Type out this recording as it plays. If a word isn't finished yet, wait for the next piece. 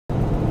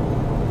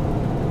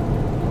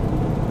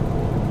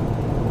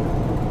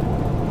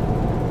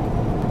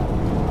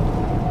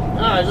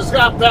I just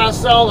got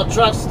past all the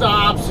truck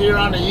stops here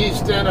on the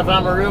east end of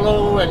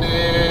Amarillo, and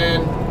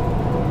then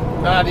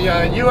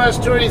the US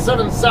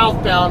 287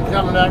 southbound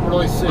coming up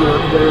really soon.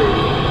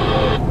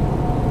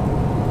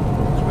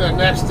 The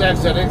next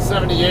exit, I think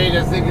 78,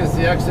 I think is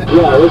the exit.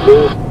 Yeah, we're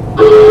good.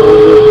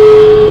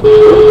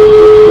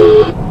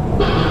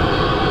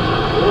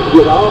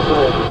 Get off,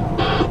 man.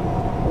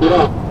 Get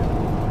off.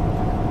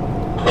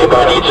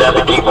 Anybody needs that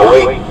to keep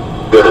away,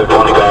 go to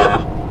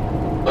 25.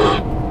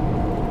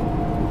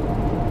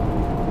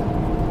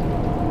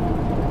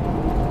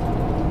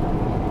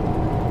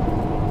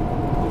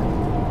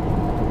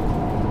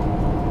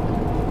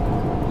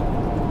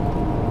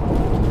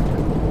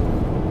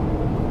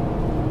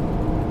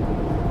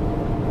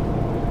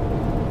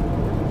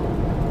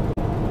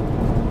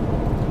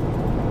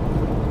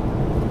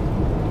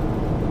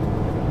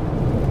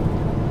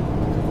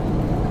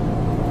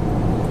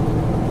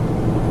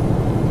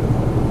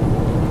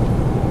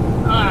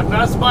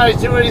 That's by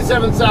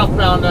 287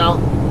 southbound now.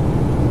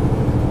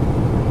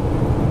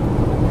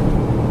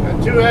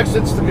 Got 2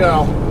 exits to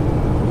go.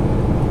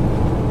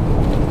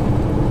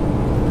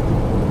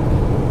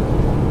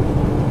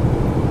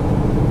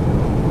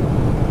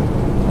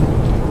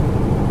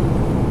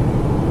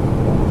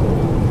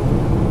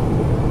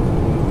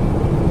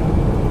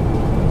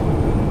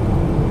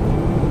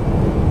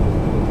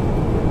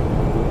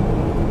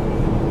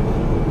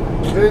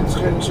 Kids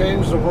can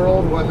change the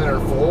world when they're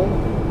full.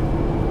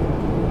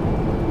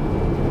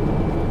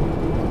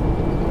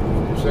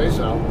 Say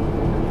so.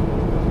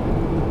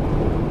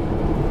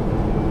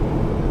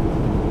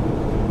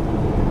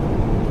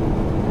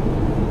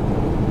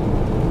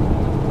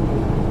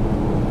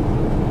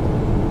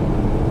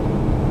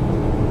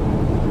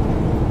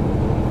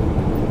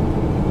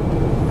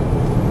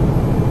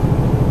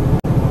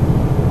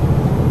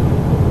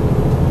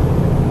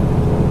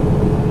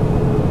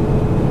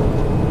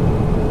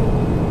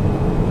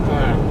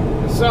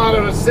 I saw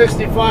there was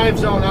 65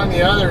 zone on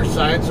the other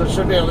side, so it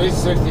should be at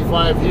least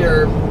 65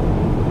 here.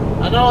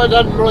 I know it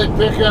doesn't really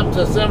pick up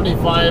to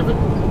 75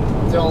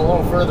 until a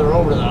little further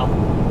over though.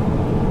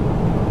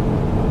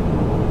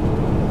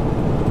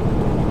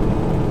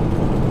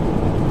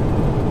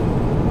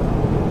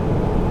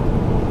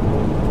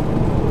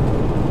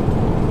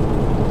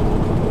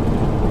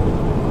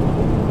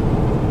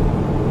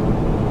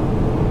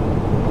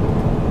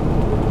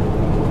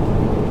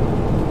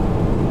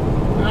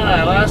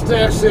 Alright, last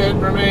exit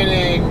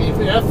remaining,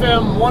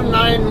 FM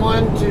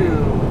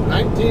 1912,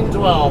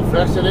 1912,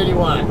 exit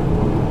 81.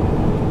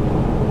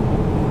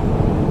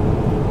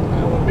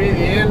 Be the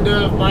end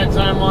of my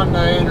time on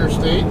the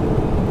interstate.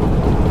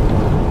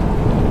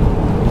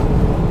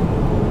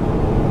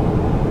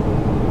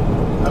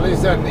 At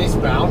least that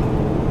eastbound.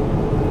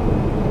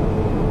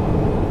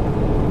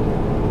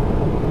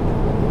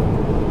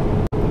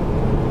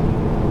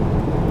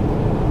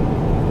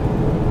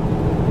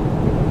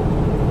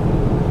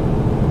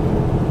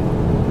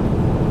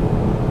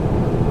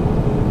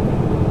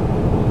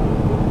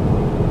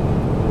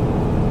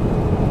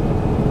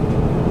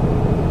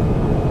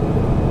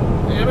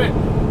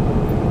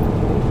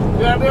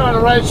 Gotta be on the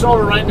right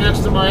shoulder right next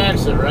to my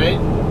exit, right?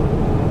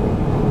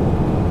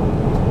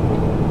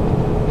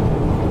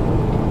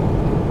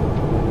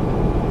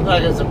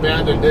 Like it's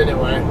abandoned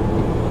anyway.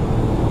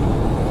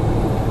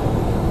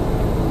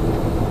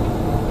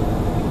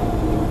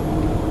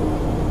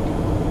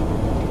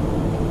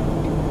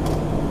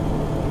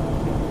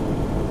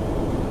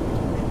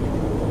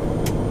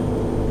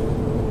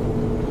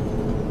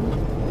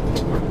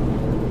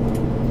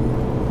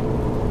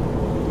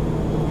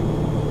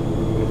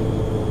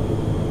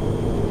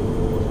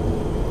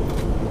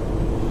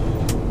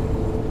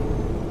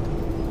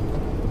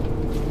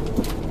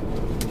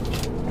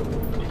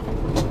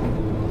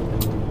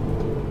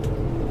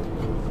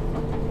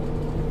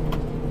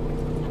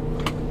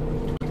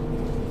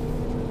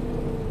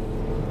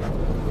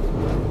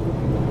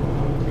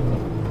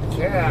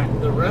 Yeah,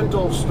 the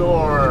rental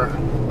store.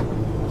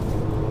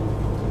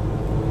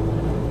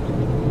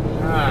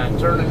 Alright,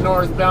 turning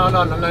northbound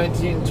on the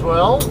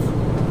 1912.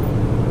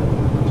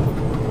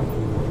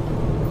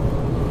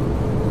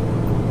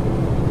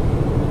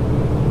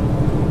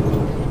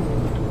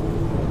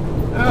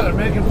 Yeah, they're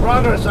making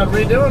progress on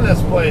redoing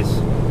this place.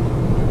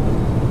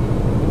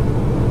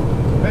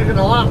 Making it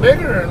a lot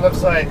bigger, it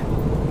looks like.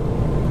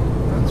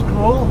 That's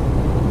cool.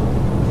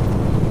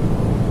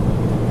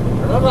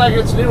 Looks like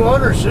it's new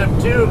ownership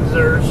too,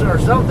 or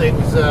something.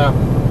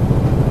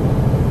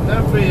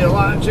 Definitely a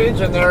lot of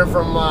change in there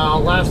from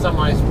last time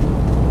I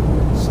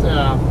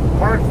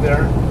parked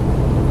there.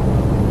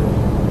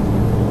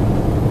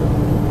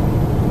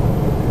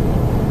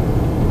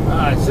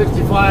 Alright,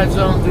 65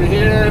 zone through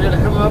here. Gonna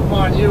come up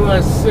on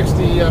US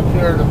 60 up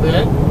here in a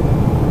bit.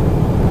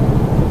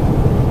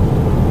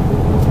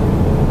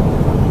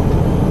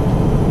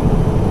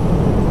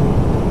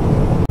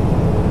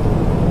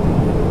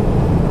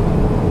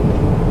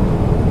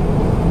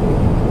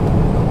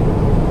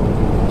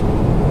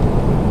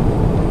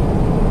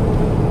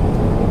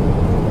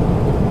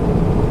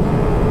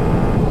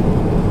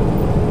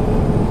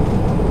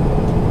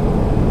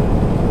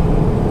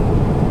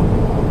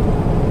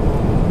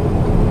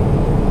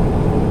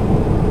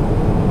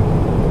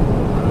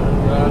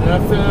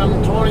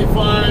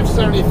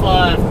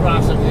 2575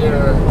 crossing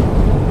here.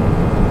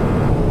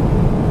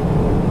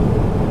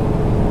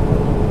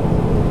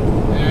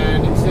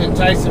 And you can see the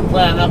Tyson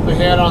plant up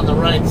ahead on the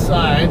right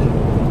side.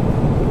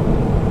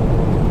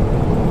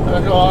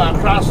 I'll go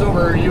cross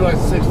over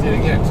US 60 to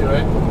get to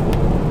it.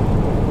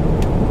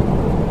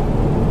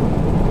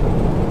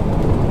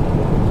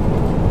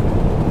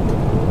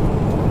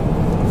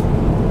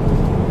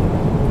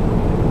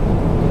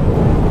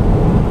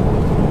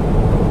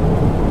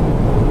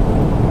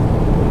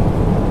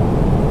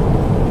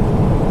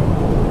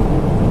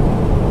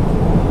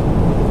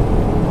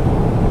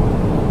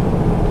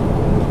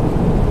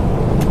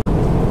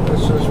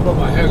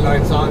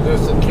 On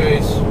just in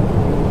case.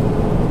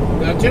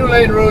 Now,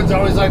 2-lane roads, I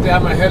always like to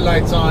have my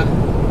headlights on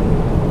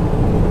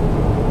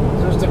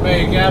just to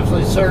make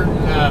absolutely certain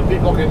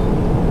people can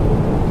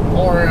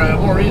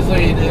more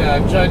easily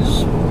judge,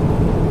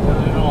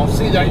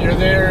 see that you're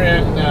there,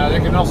 and they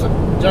can also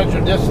judge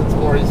your distance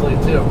more easily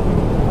too.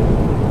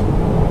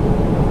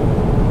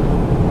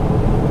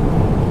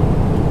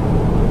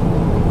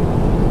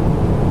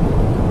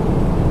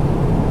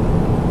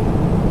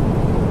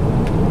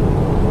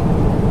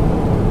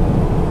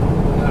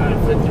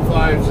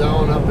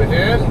 Zone up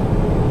ahead.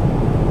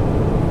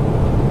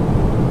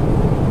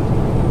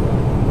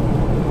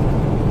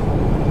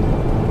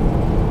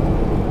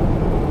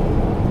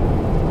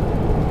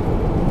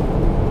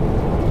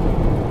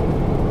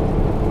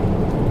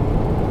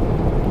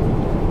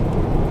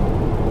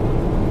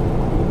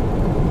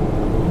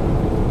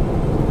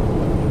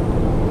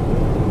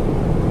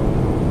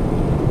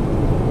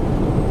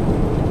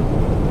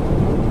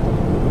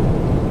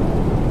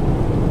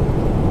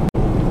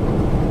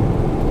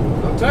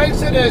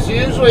 Tyson is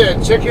usually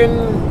a chicken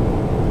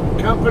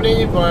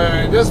company,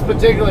 but this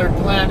particular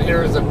plant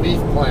here is a beef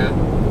plant.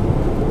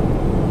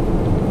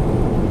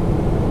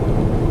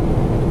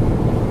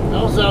 I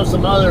also have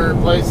some other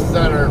places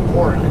that are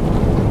pork.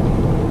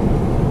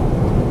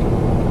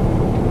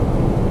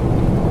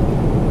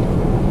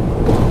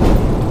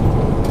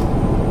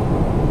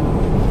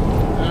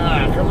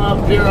 Come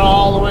up here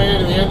all the way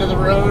to the end of the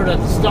road at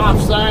the stop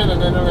sign,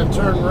 and then I'm going to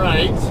turn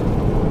right.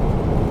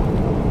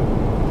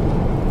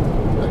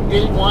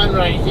 Gate 1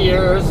 right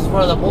here. This is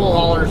where the bull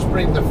haulers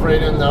bring the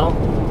freight in, though.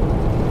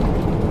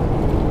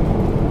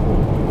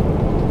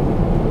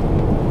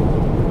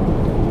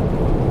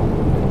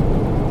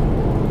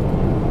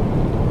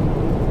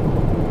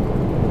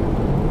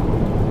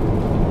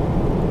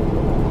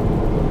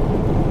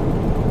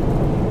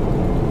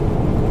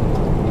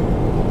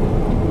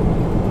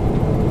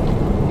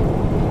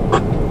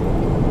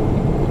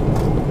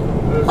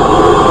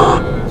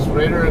 There's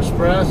Raider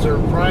Express or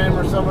Prime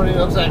or somebody.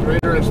 Looks like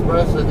Raider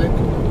Express, I think.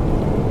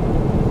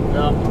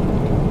 Yeah.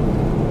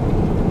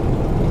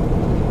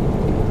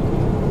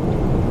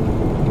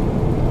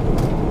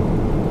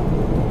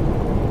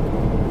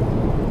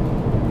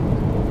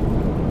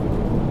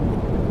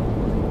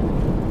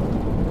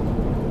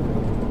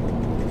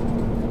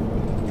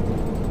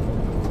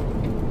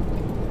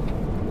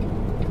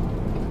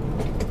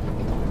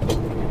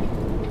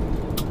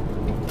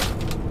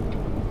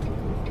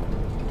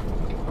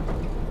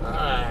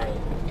 Alright.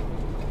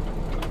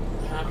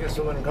 I guess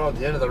I wouldn't call it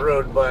the end of the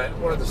road, but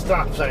where the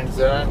stop signs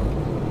at.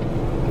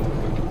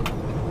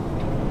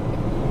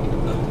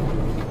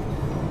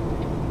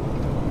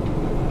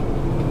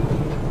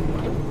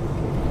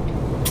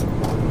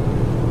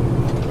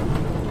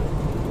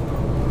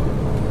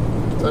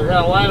 So I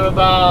got a line of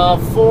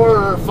about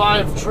 4 or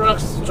 5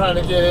 trucks trying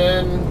to get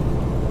in.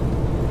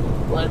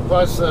 Like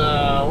bus,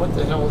 what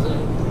the hell is it?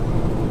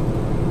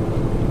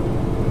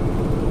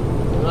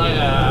 Like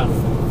a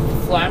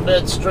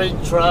flatbed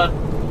straight truck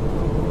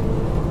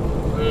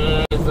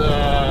with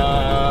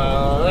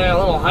a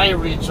little high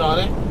reach on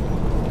it.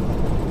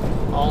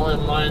 All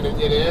in line to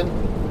get in.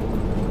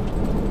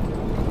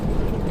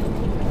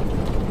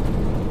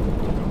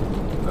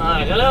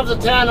 Alright, gotta have the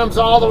tandems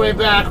all the way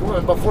back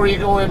before you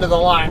go into the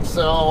line.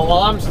 So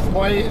while I'm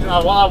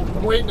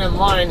waiting in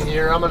line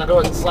here, I'm gonna go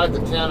ahead and slide the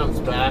tandems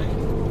back.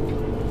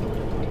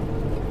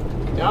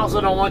 I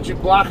also don't want you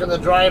blocking the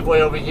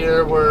driveway over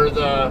here where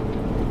the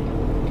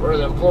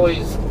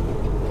employees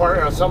park,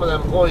 or some of the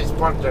employees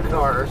park their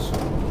cars.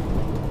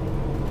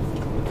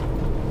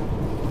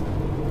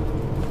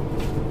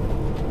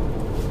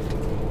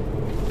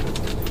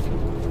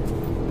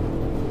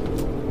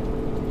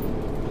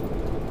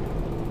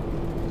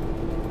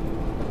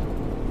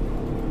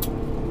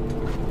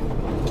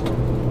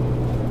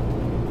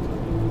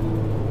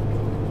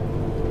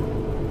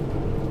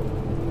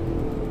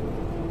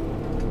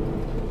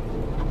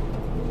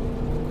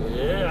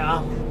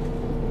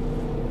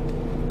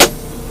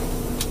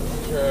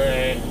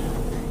 Okay.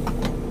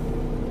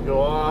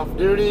 Go off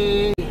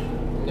duty,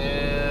 and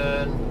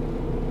then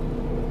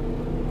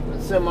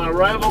send my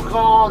arrival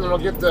call, and then I'll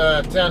get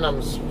the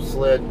tandems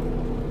slid.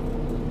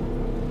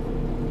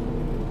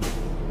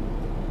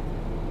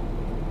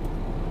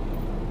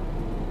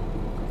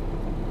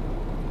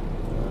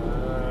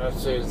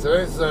 Let's see,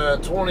 today's the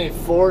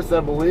 24th, I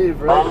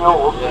believe, right?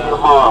 We'll see you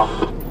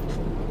tomorrow.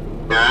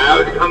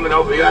 coming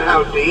over to your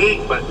house to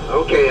eat, but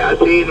okay, I'll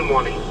see you in the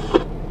morning.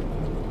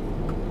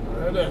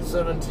 Right at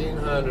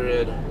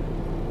 1700.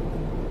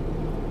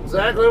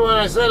 Exactly when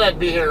I said I'd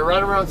be here,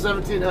 right around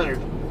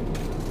 1700.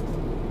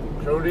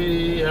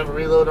 Cody, have a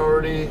reload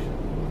already.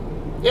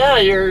 Yeah,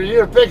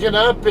 you're picking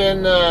up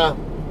and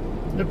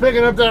you're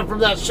picking up that from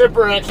that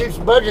shipper that keeps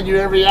bugging you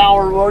every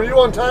hour. Well, are you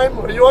on time?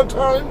 Are you on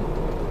time?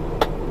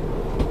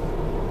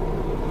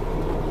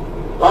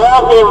 Well,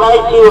 I'll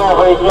invite you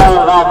over if you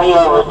invite me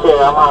over too.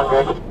 I'm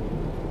hungry.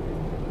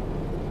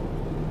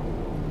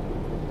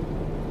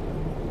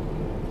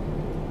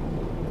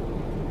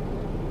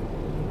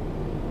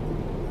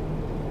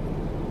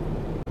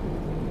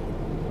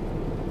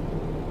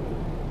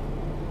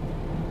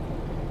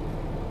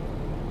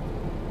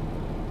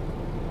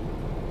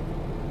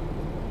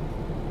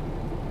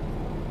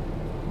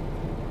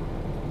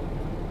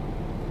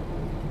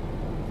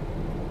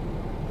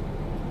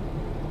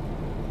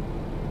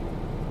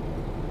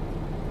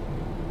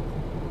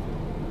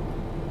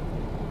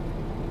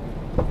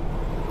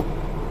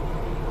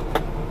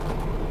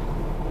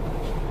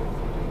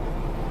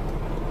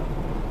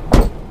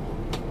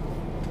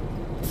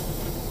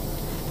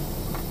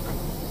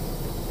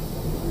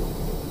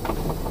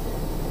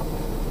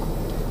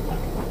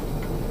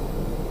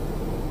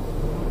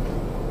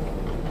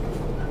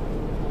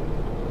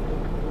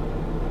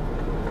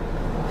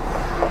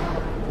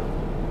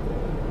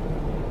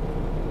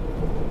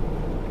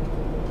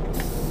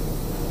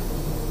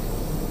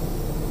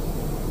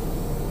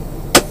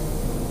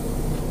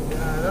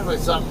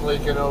 Definitely something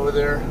leaking over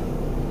there.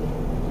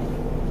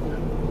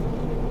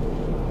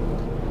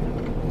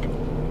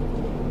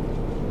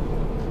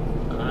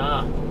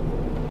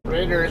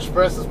 Raider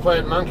Express is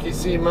playing Monkey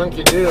See,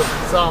 Monkey Do.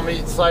 Saw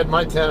me slide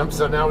my tandem,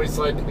 so now we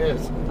slide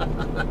his.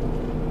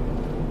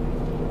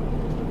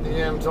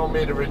 DM told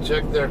me to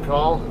reject their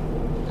call.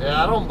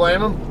 Yeah, I don't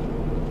blame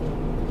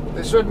them.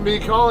 They shouldn't be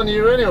calling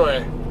you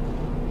anyway.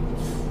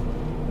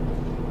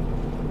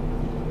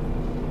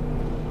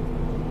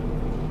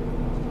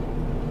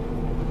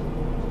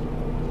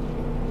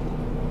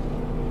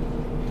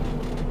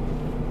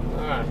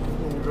 Alright,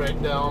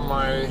 write down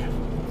my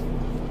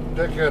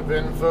pickup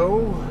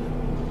info.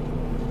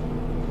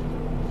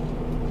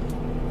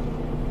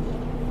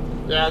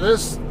 Yeah,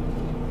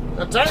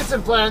 the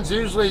Tyson plants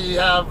usually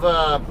have,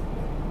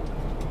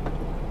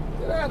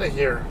 get out of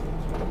here.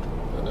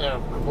 Yeah,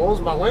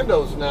 close my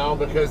windows now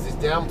because these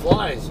damn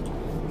flies.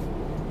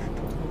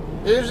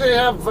 They usually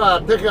have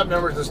pickup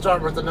numbers that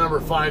start with the number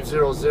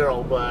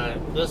 500,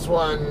 but this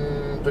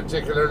one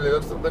particularly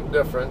looks a bit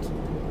different.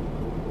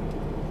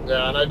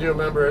 Yeah, and I do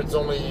remember it's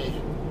only,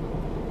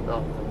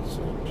 oh, let's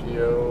see,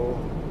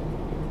 PO.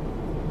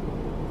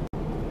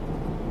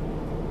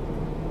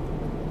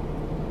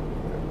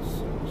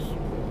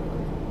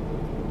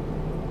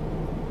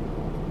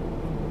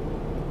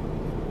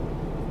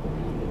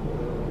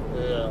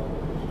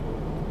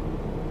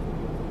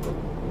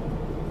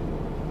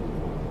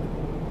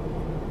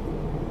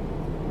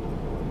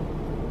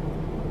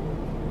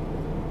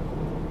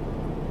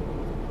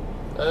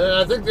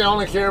 I think they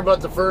only care about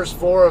the first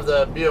four of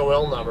the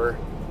BOL number.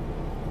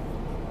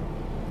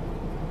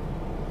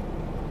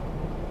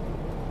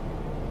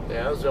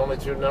 Yeah, those are the only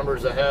two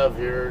numbers I have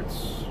here.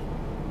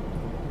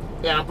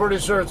 Yeah, I'm pretty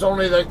sure it's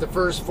only like the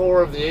first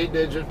four of the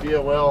 8-digit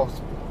BOL.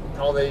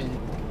 All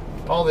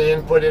they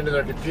input into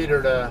their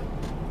computer to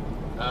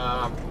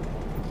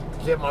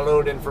get my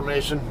load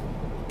information.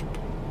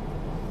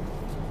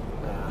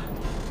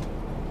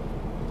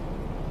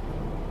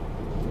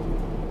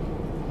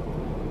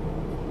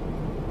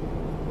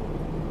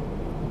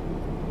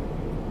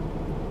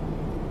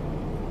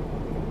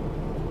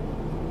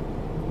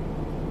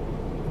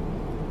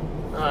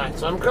 Alright,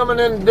 so I'm coming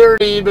in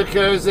dirty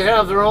because they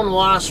have their own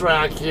wash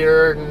rack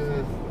here,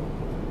 and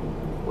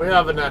we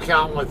have an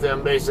account with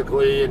them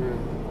basically,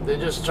 and they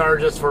just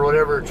charge us for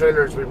whatever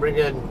trailers we bring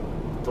in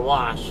to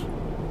wash.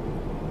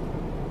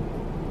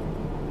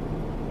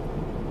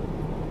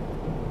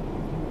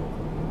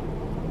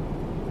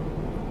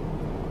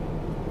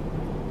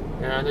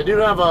 And they do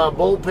have a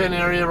bullpen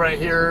area right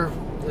here,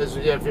 if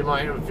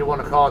you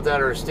want to call it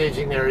that, or a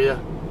staging area.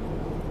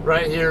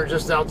 Right here,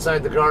 just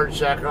outside the guard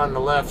shack on the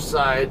left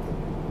side.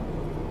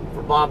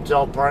 For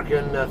bobtail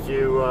parking, if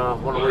you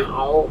want to wait.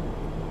 Ow.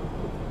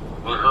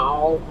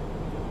 Ow.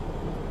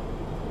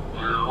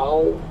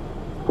 Ow.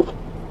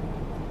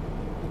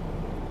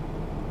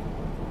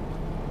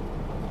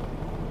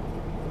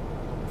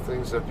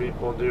 Things that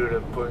people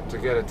do to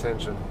get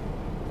attention.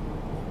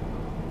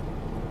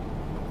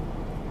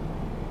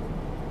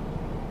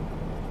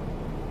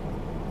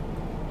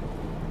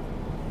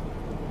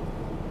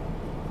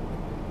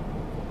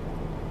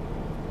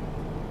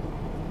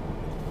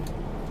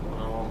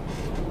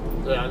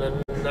 Yeah, and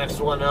then the next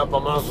one up,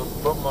 I'm also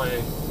put my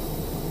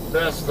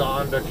vest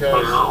on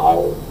because.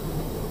 Ow.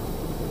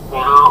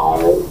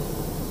 Ow.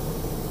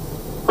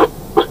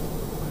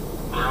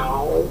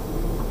 Ow.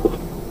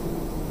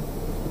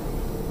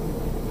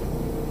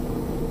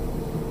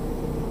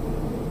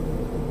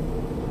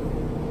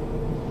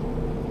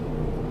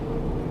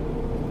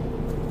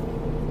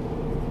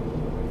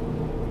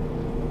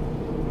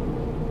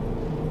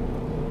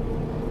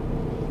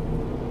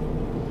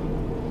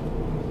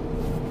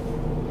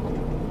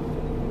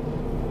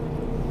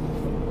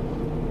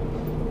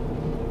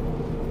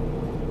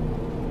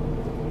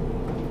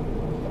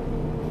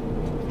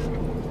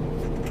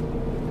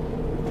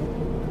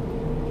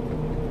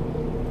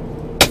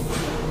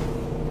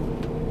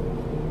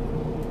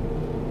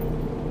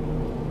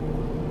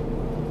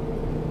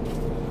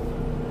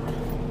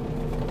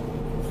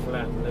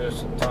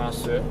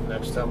 fix it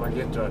next time I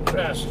get to a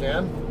trash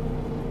can.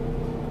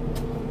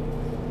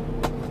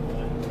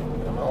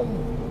 Come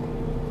on.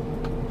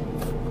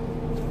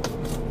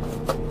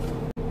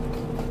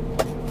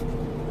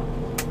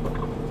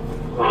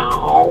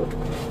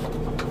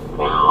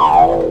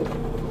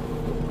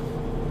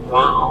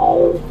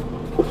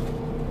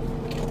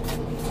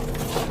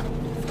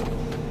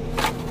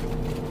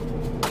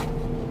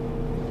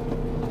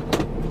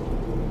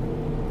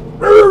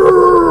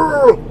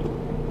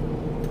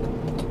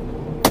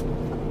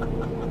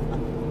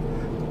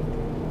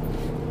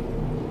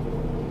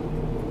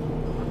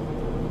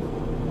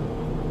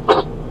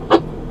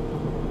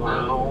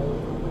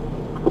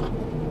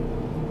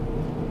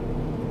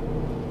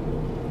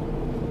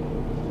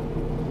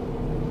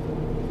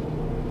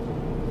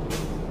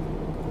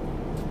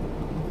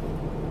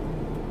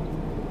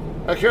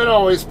 I could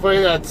always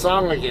play that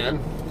song again.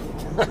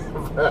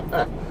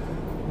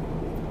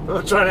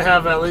 I'm trying to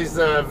have at least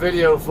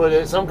video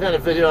footage, some kind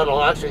of video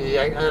that'll actually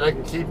that I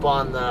can keep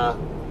on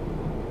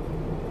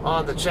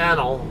the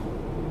channel.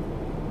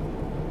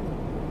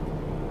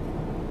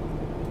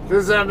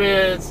 Because I mean,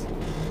 it's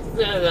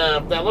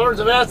that Lords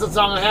of Acid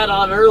song I had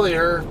on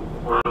earlier.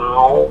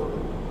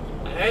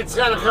 It's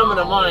kind of coming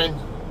to mind.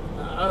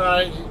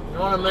 Alright, you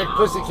want to make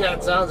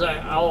pussycat sounds?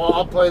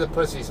 I'll play the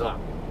pussy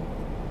song.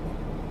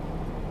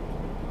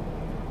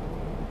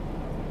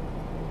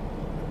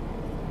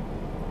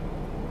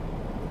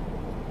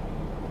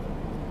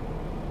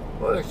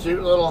 What a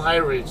cute little high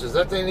reach. Does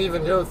that thing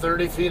even go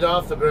 30 feet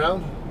off the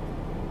ground?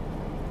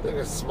 I think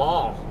it's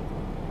small.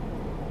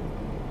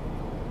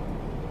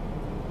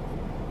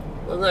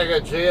 Looks like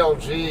a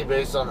JLG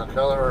based on the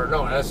color, or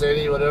no,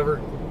 S80, whatever.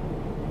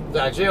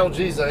 Yeah,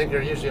 JLGs I think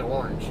are usually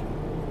orange.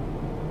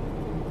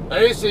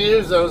 I used to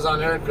use those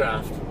on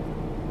aircraft,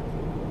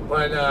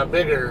 but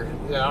bigger.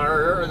 Yeah,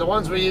 or the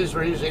ones we used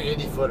were usually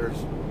 80 footers.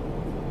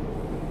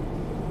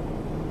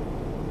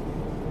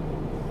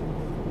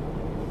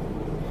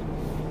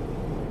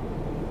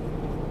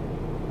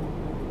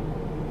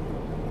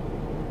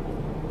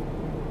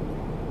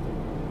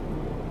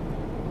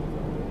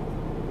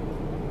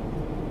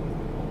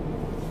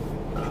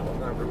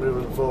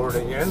 Moving forward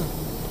again.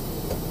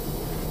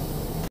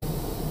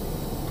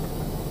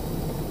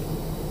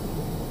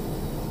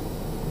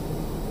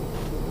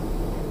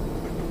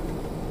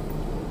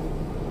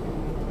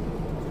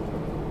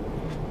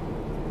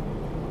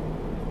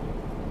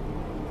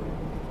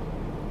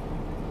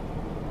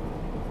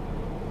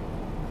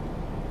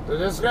 Did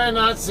this guy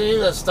not see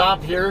the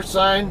stop here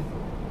sign?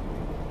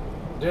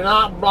 Do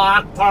not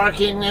block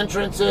parking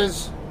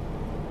entrances.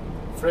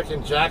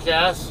 Frickin'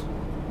 jackass.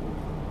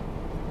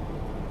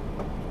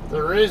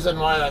 The reason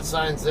why that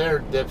sign's there,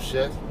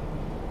 dipshit.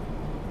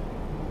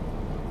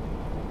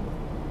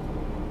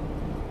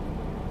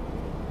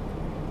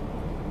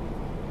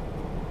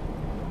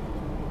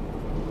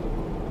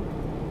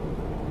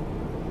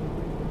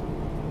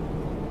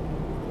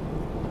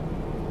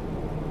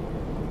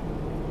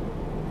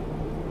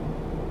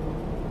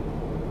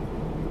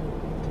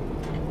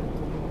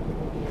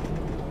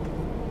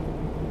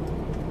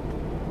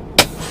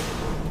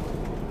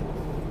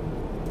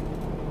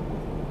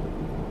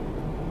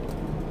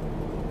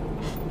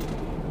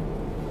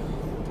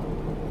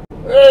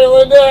 Hey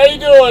Linda, how you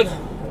doing?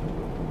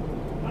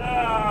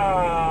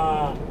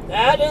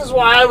 That is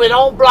why we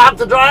don't block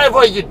the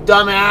driveway, you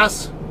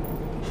dumbass.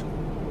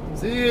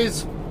 See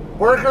these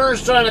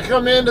workers trying to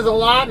come into the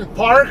lot and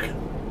park?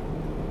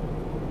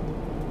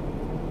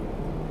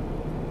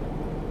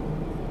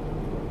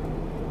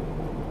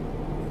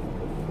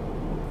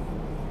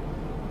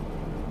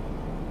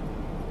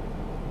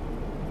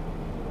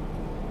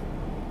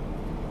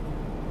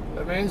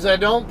 That means I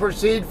don't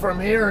proceed from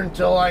here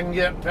until I can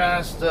get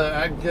past,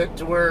 I can get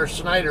to where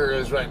Schneider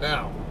is right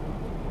now.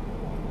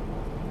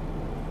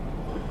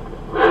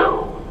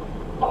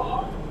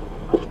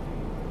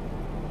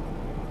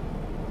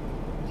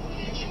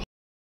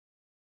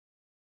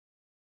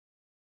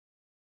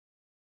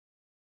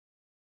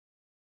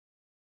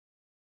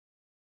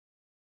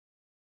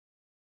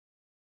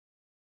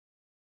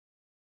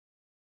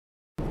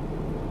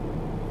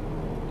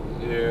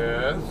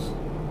 Yes.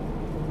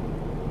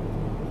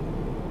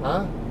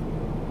 Huh?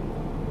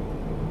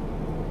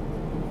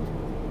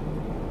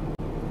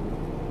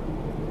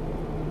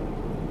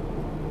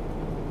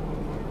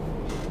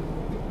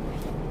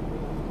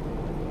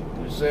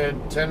 You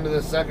said 10 to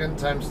the second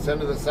times 10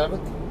 to the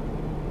 7th?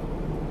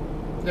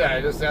 Yeah,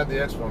 I just add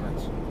the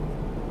exponents.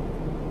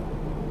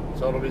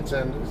 So it'll be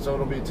 10, so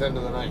it'll be 10 to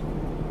the 9th.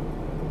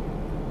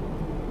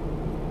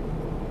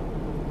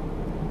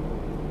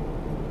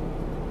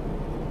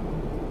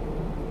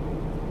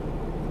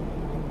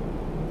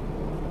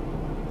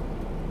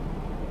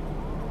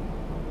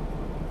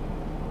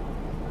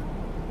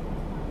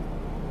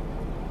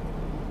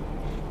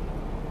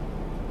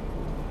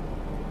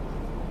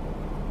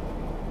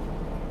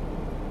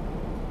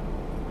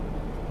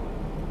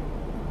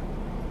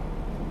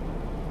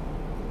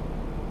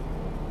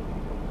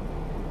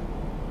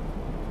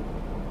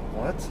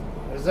 What?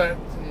 Is that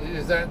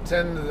is that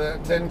 10 to the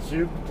 10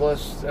 cubed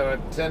plus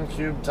 10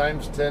 cubed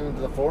times 10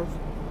 to the fourth?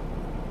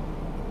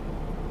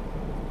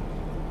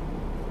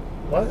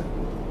 What?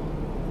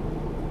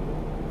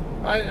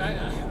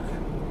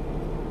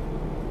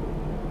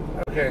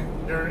 Okay,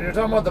 you're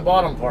talking about the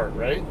bottom part,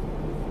 right?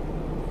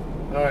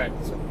 All right.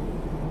 So,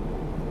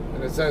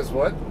 and it says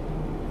what?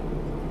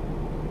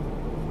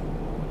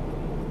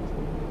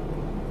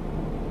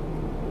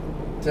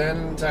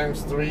 Ten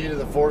times 3 to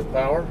the fourth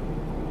power.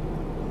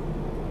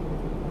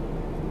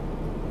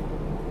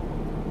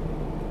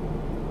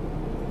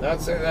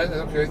 That's it.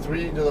 Okay.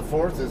 3 to the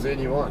fourth is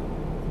 81.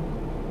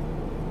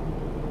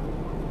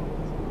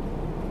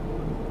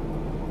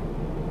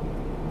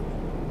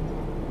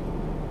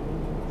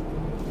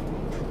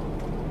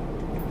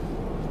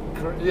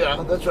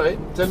 Yeah, that's right.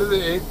 10 to the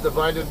 8th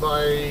divided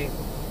by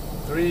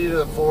 3 to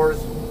the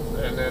 4th,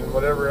 and then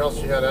whatever else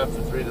you had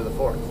after 3 to the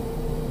 4th.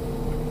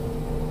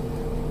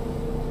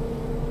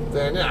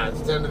 Then, yeah,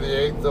 it's 10 to the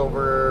 8th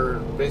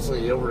over,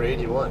 basically over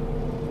 81.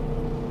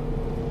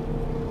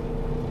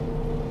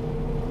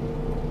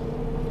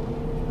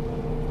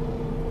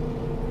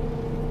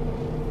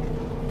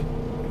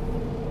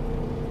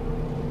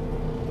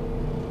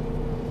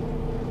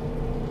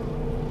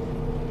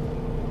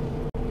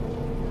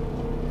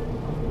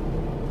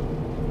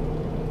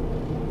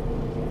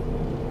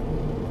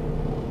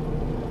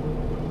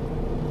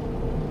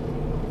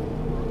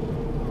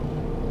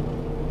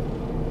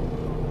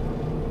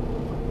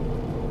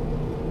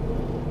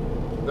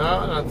 No,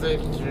 I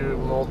think you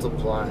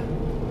multiply.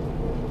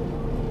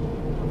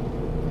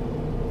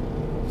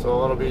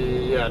 So it'll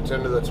be, yeah,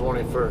 10 to the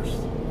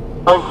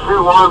 21st. Like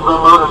 2 ones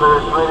unloaded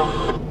there,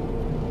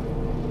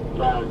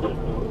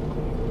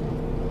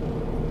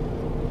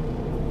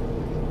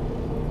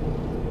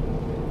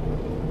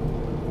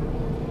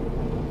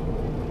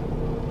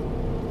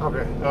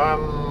 Okay,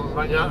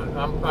 yeah,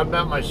 I'm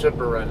at my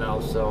shipper right now,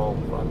 so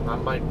I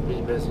might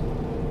be busy.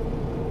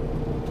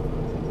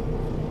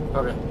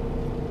 Okay.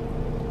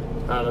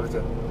 Alright, love you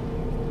too.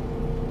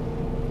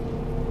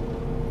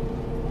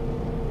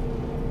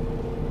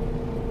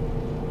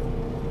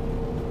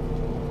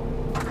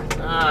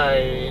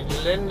 Alright,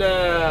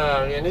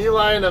 Linda in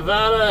Eli,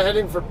 Nevada,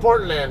 heading for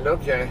Portland.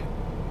 Okay.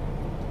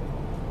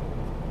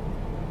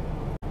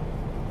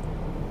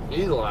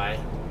 Eli?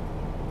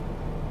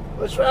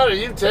 Which route are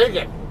you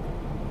taking?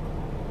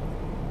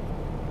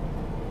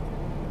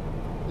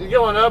 You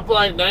going up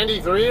like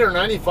 93 or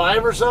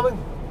 95 or something?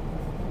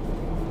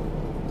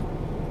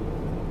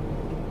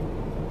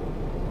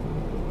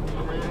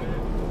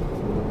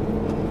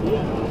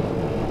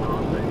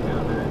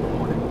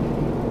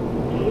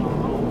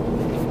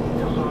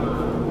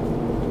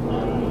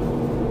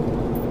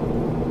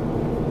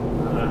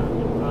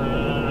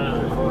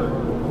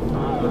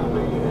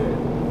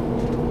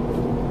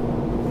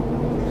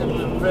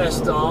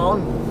 Vest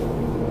on.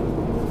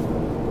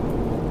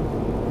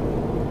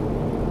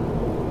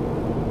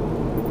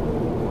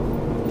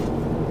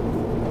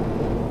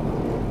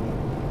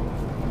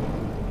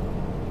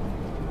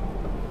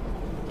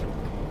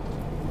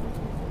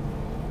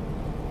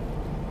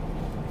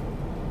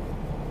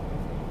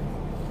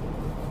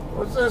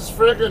 What's this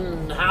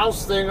freaking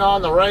house thing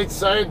on the right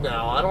side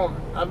now?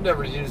 I've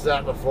never used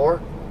that before.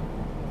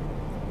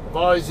 I've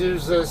always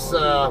used this,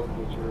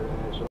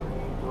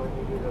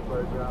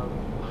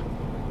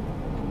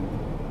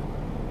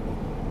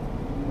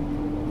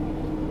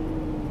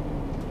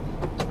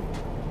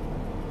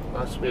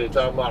 must be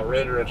talking about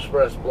Raider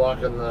Express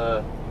blocking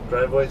the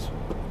driveways.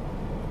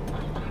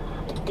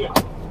 Yeah.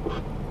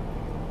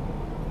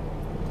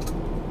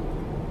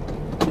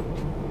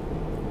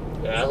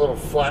 Yeah, that little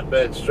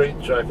flatbed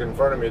street truck in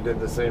front of me did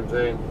the same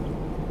thing.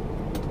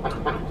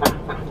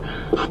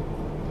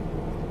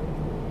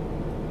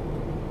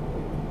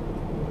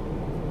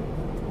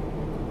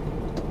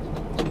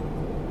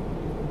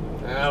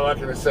 Yeah, what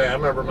can I say? I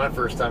remember my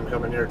first time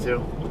coming here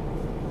too.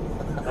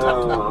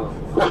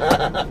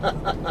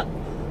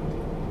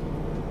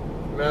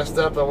 Messed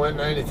up, I went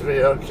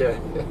 93, okay.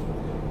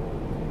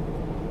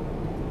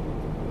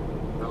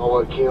 Now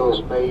what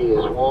kills me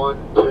is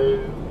 1,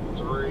 2,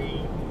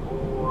 3,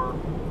 4,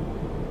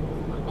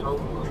 a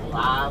total of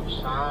 5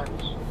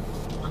 signs.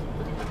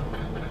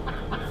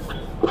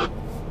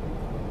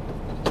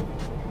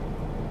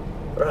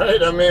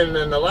 Right, I mean,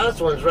 and the last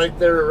one's right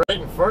there,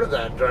 right in front of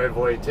that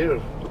driveway too.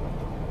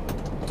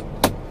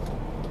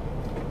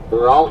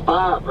 They're all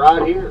 5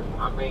 right here.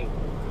 I mean,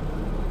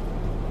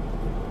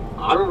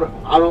 I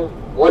don't,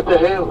 what the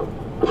hell?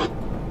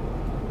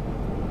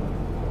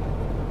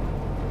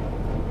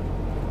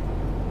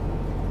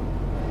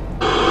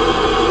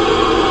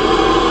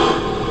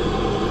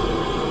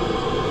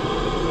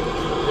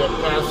 Get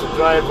past the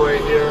driveway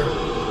here.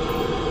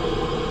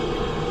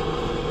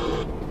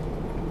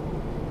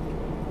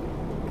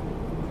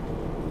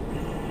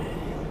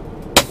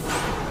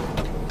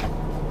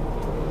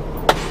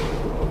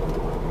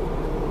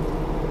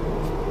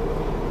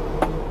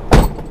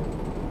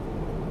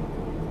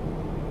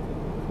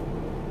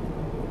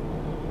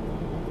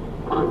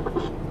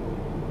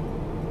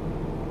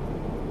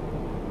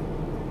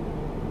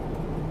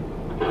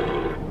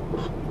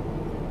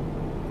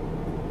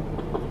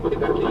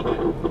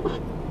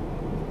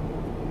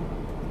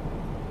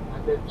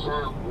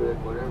 sound good,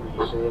 whatever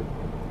you said.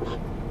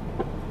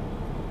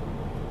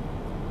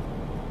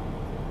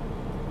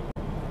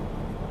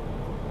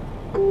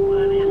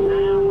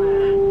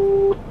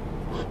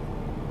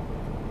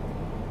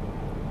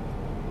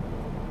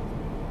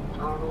 I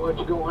don't know what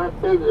you're going to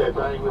have to do to that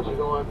thing, but you're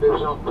going to have to do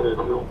something to it if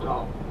you don't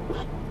talk.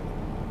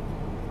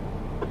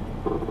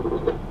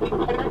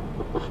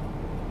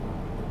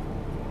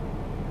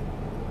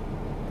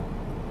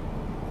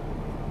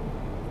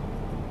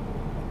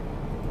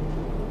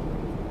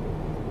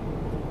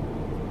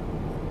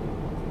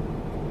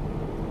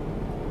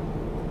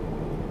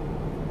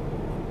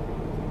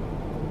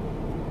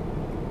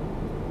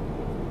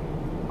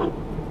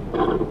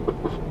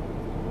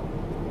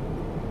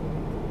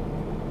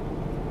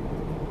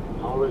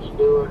 All it's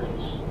doing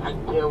is, I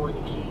can tell when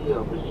you key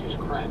up, it's just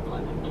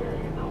crackling and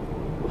carrying on.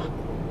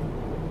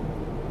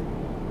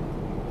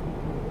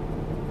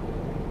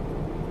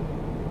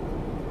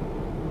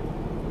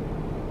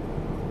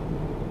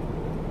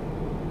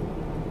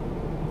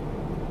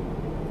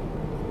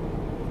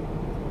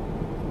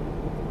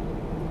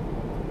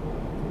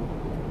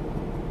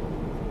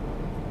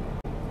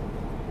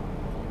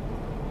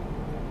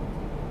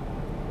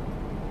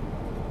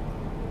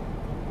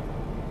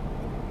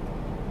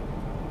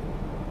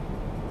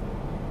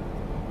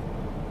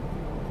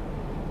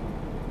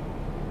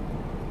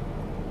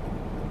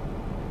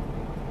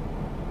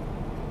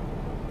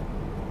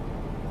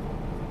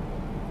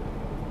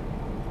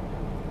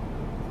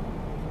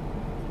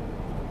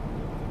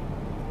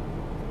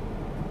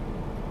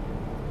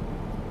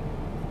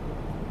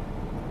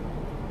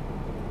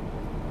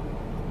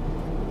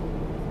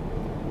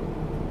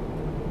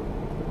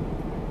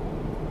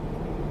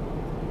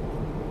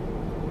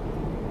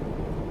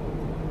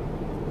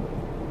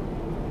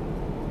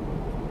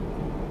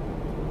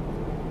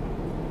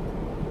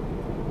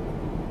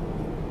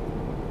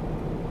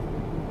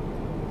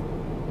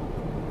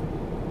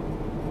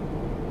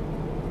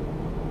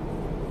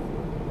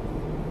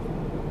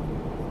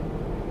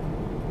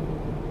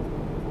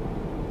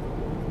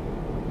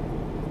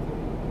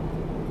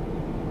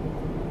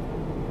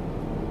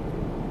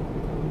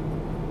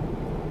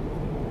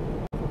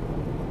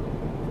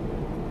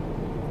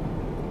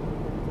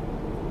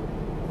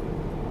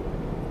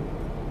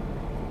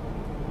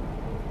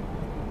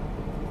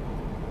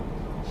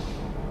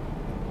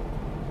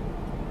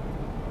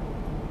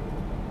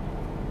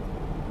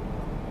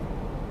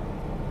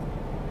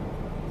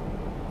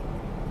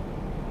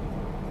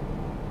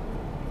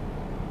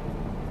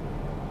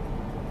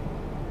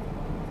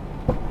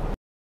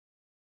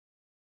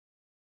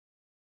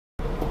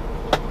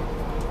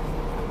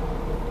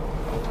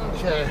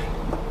 Okay.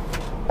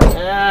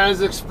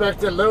 As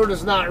expected, load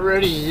is not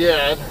ready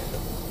yet.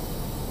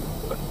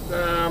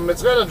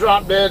 It's going to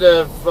drop dead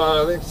of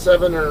I think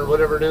 7 or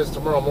whatever it is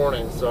tomorrow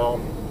morning, so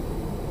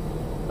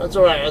that's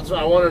all right. That's why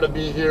I wanted to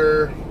be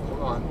here.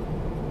 Come on.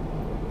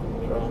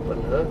 Drop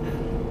and hook.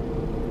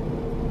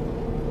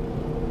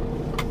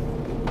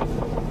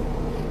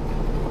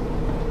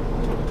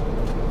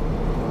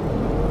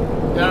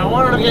 Yeah, I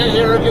wanted to get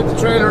here, get the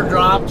trailer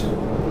dropped,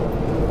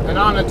 and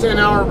on a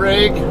 10-hour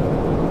break.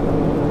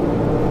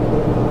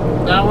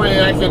 That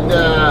way I could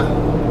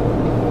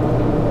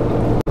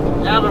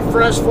have a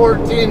fresh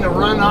 14 to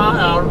run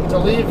out to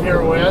leave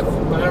here with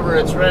whenever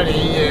it's ready,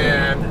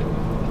 and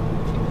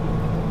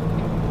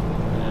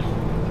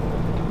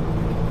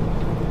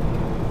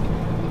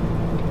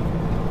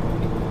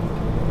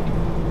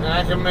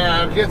I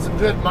can get some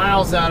good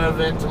miles out of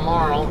it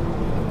tomorrow.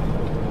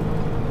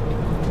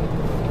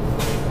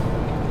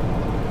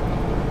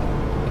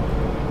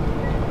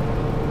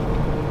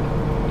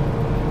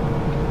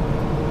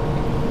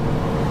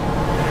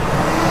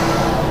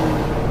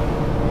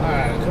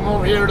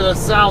 Here to the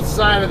south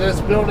side of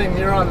this building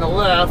here on the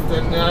left,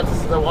 and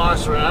that's the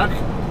wash rack.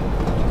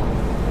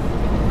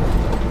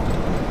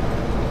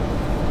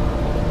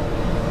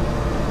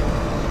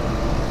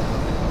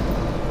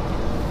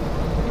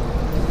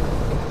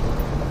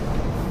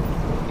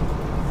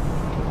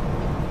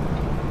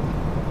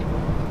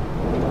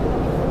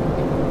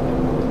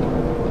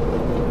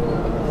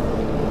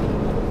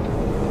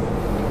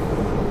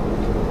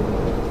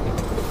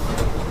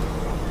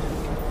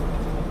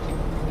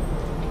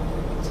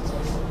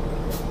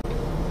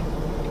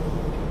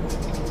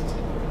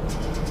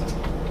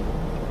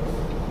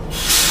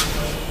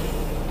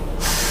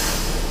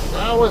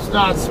 That was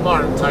not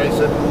smart,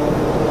 Tyson.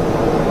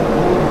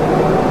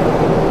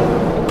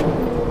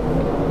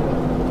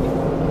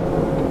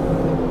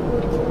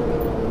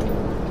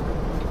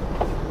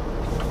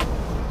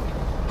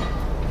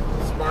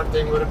 Smart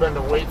thing would have been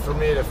to wait for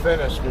me to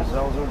finish, because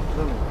I was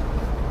through.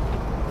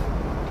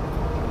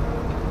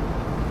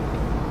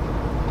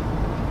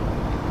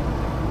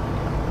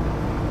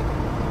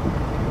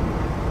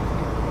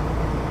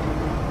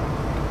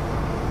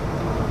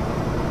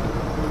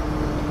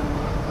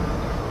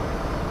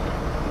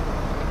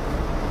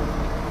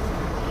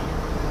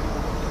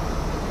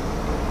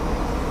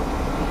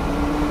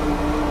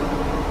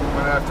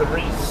 Have to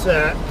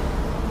reset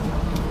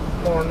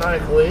more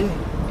likely.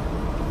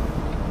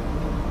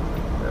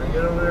 Gotta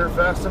get over there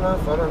fast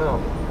enough? I don't know.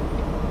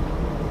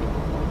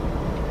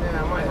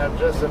 Yeah, I might have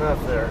just enough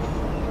there.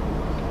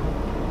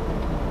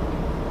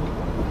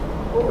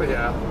 Oh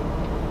yeah.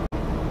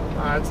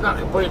 It's not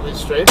completely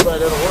straight,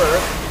 but it'll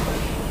work.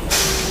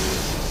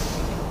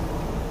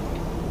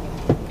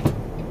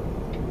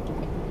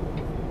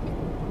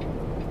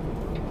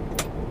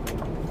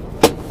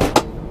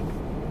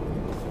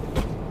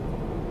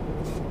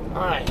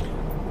 All right.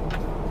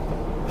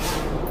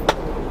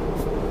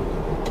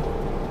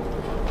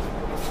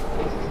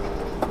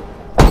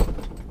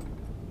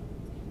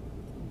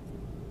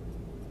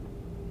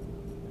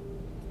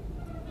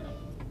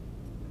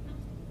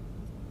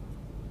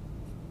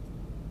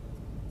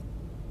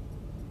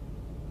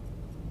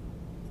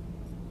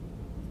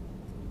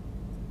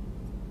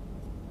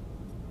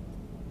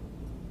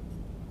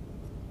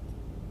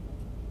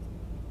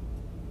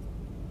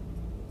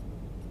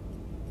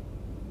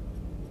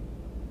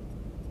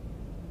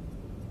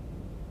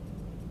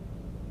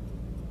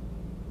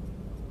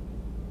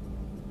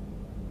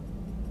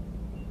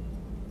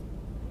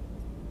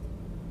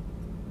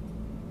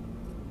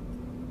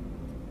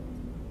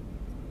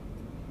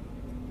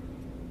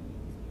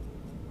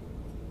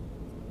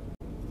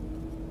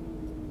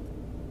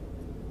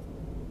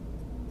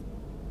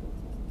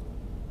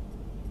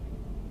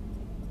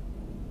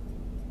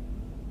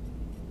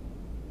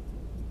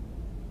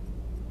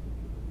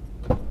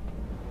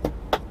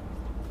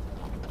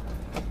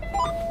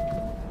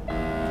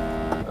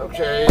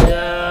 Okay,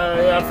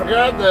 yeah, I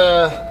forgot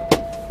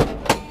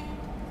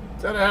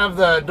gotta have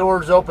the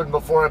doors open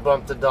before I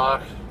bumped the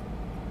dock.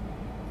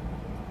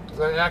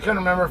 I couldn't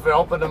remember if I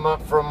opened them up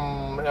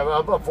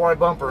before I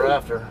bump or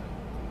after.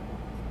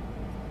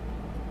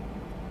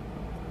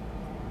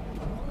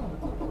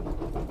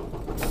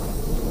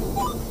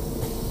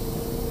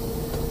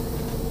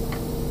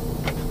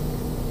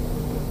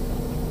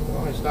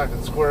 Well, I stuck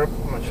it square up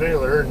with my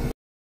trailer.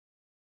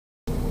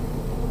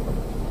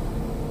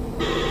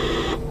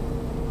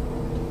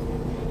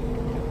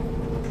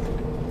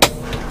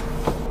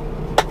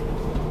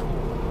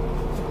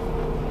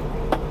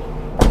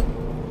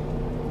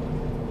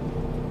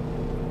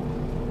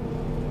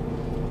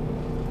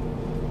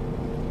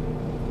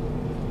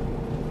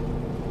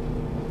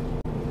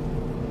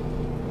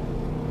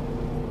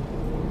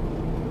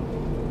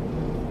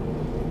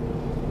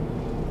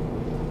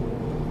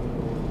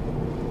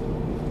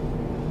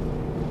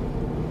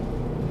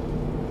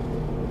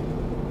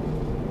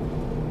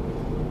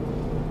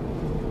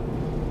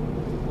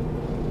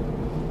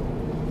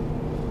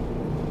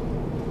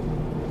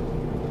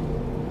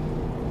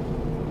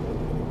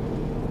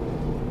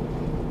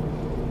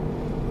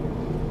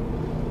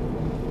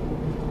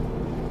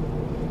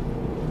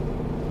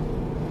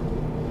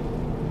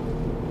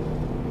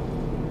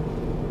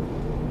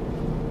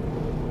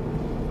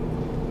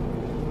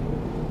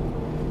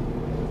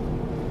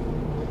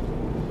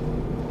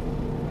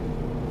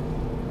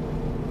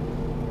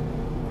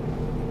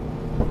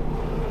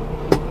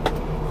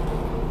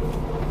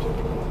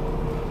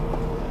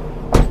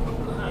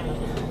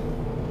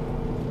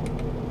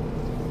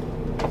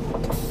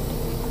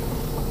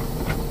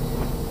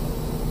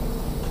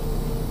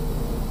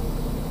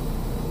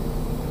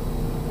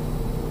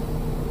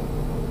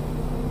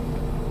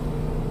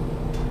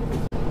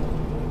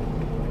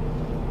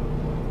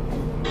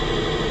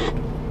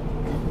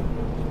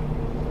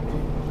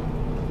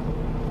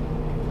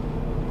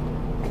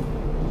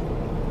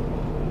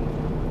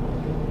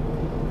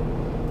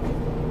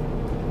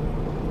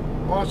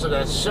 Most of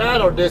that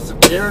shadow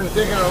disappeared, and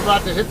thinking I'm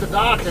about to hit the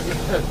dock,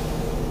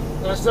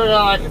 and I still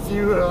got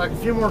like a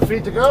few more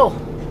feet to go.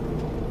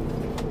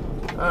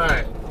 All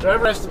right,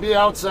 driver has to be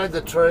outside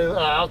the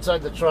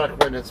outside the truck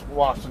when it's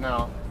washing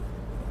out,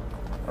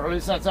 or at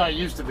least that's how it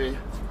used to be.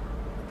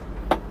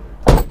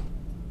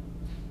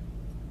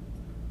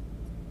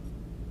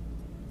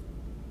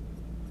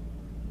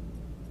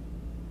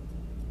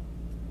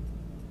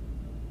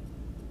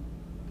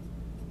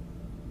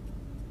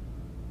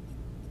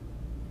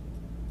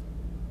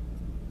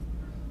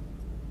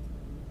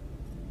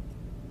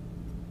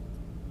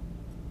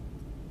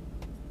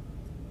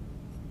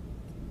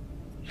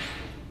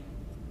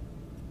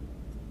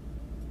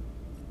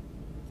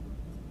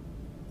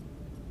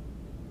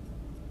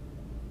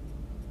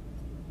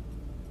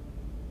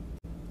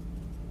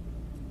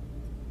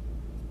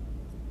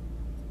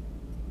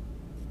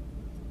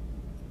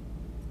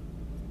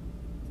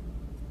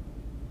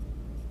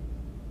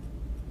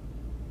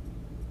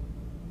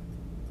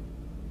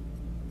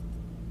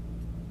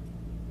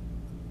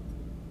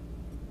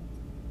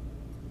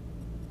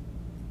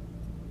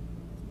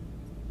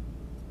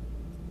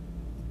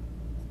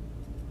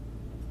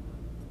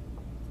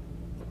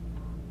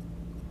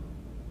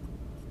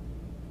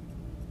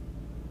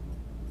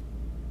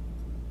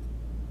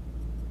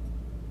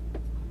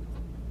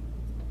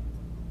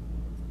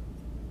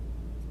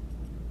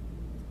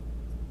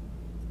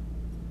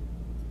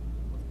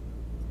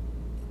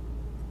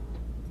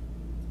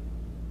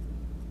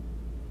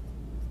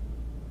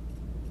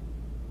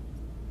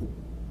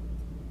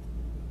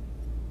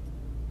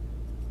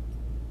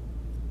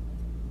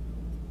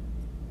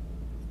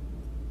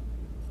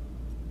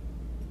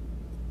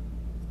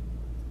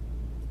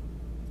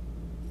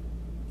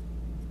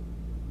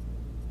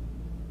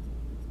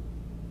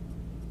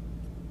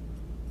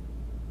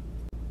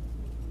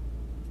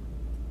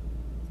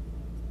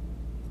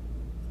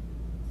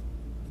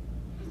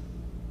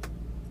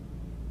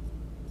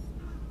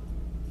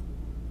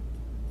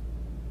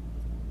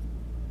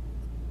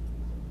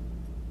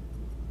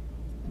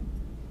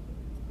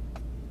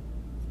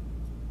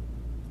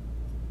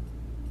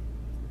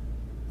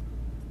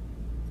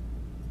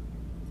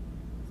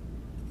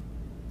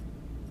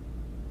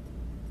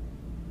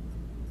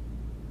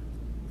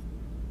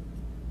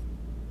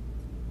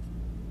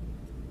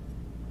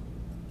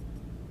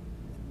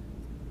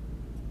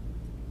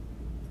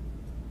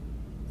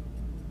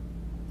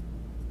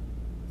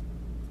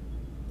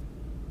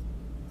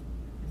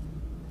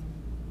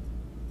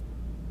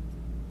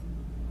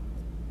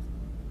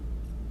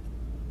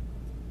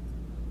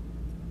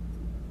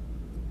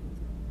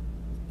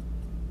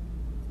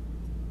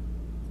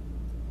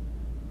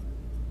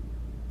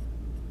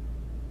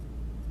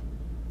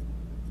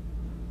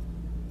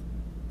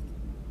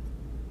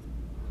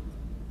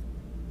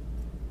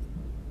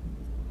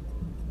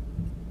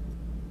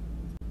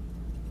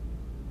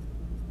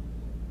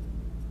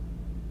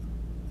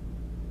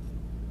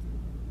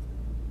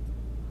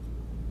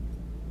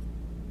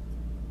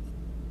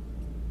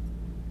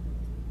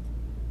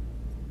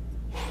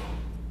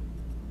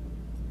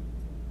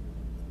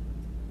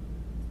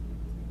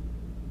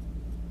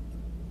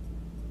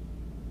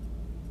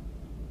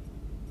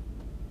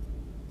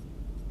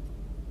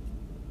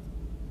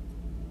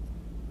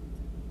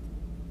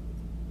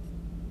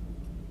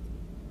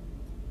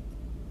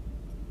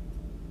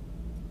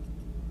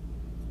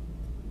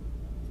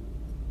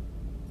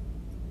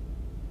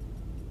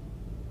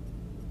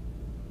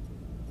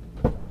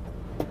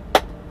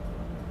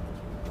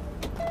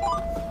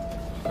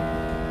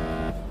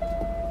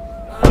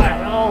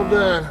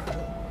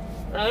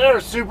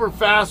 they're super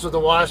fast with the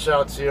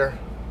washouts here.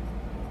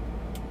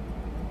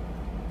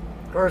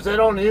 Of course, they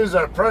don't use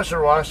a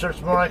pressure washer.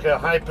 It's more like a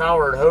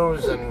high-powered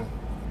hose, and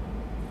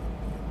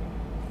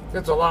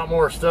gets a lot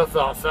more stuff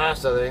out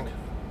fast, I think.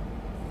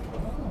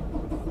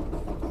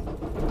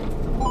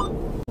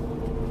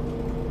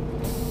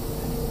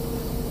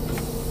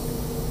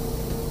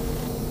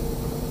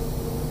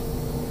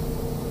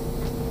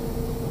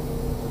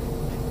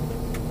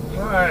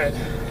 Alright,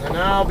 and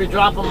now I'll be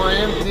dropping my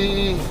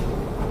empty.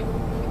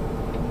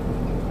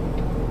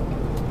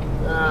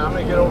 I'm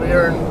gonna get over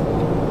here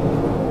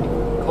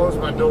and close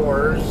my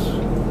doors.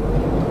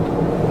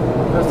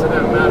 Doesn't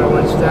matter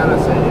which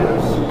status I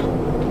use.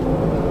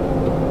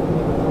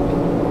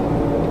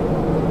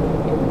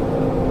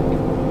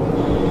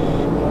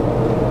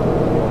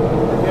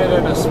 Get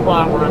in a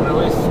spot where I'm at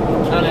least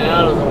kind of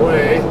out of the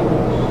way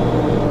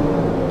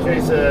in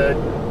case a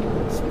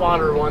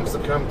spotter wants to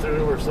come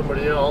through or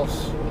somebody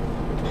else.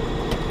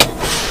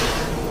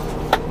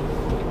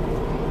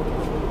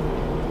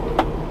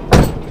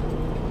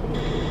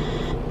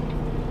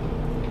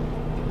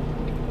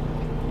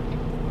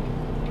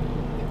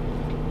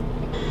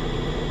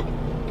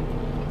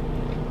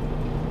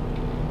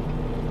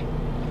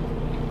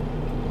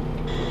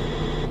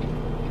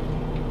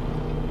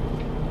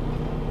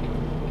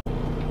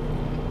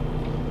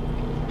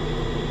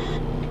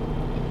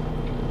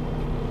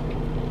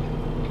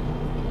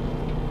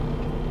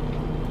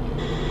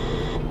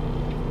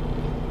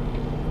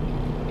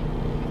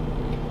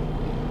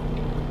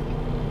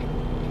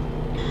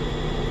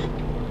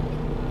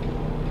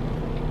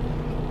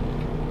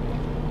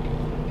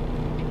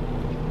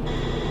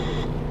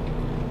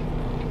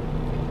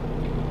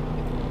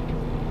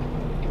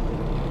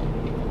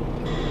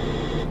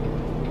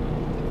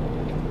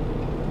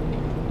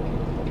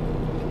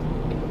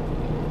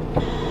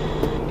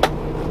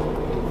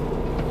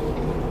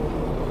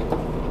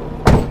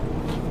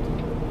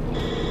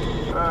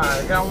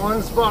 I got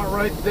one spot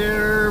right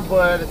there,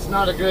 but it's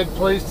not a good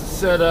place to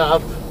set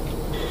up.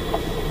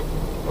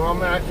 Well, I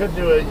mean, I could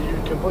do a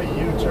complete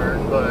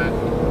U-turn, but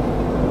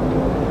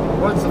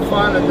what's the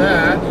fun in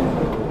that?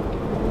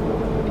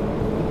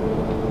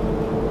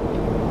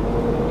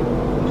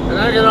 And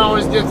I can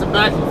always get some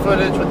backing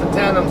footage with the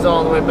tandems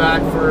all the way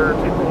back for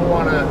people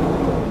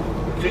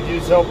who could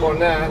use help on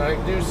that. I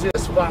do see a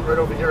spot right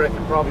over here I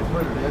could probably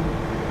put it in.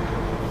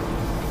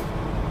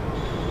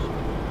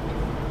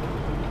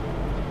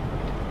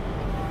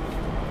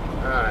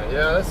 Alright,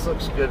 yeah, this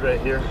looks good right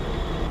here.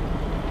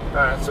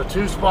 Alright, so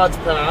 2 spots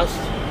passed.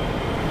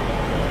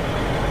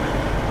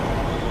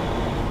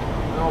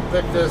 I'll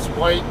pick this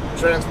white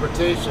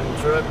transportation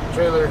truck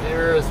trailer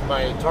here as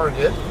my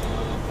target.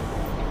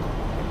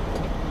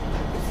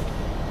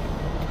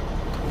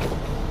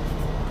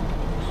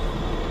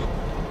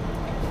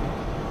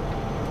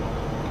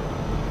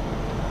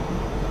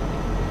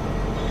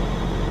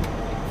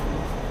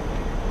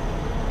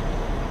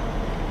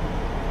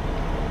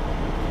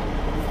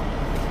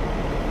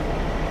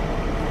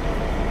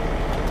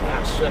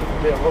 Should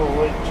be a little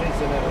late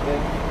chasing it, I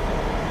think.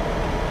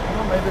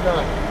 Well, maybe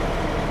not.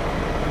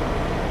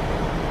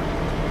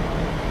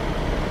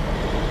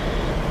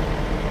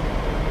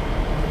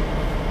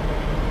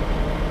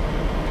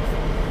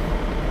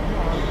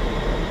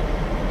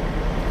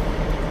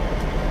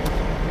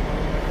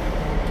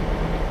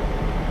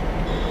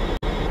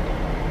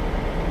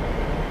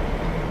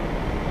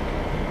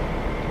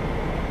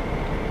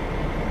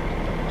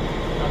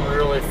 I'm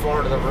really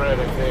far to the right,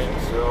 I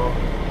think, so.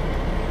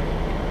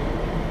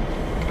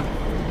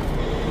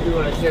 Do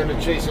what I can to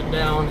chase it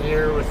down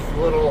here with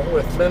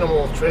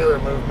minimal trailer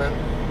movement,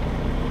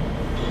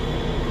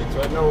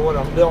 so I know what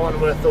I'm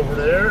dealing with over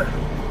there.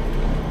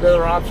 The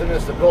other option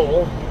is to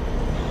go.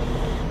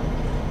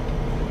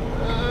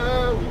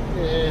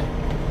 Yeah.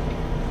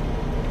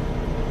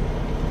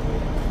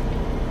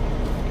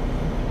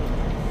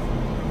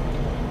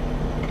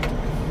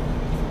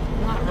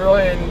 Not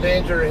really in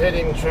danger of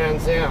hitting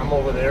Trans Am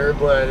over there,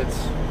 but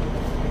it's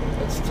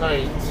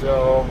tight,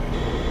 so.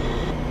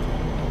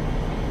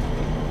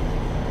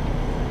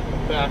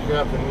 Back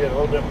up and get a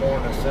little bit more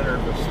in the center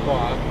of the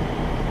spot.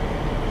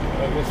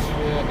 I guess,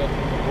 yeah, it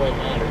doesn't really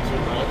matter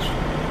too much.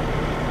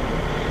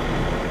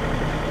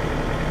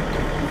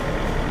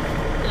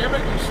 Damn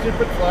it, you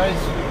stupid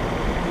flies.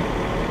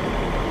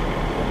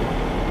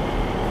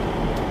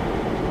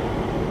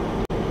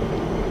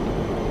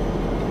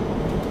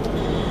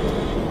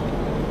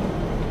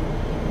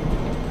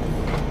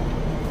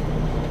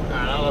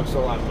 That looks a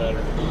lot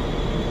better.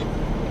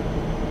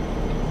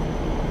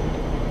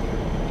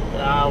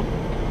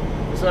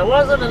 So I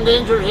wasn't in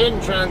danger of hitting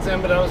Trans Am,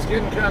 but I was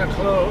getting kind of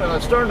close. I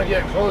was starting to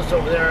get close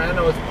over there, and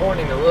I was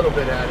pointing a little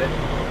bit at it.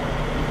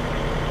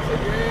 So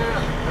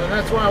yeah, and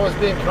that's why I was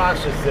being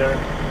cautious there.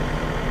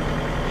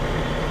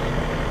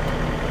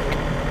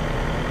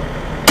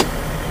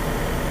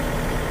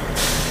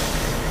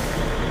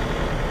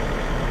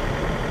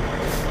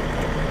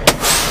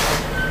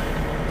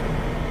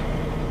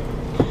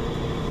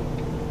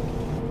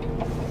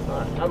 All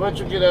right, how about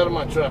you get out of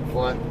my truck,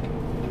 Fly?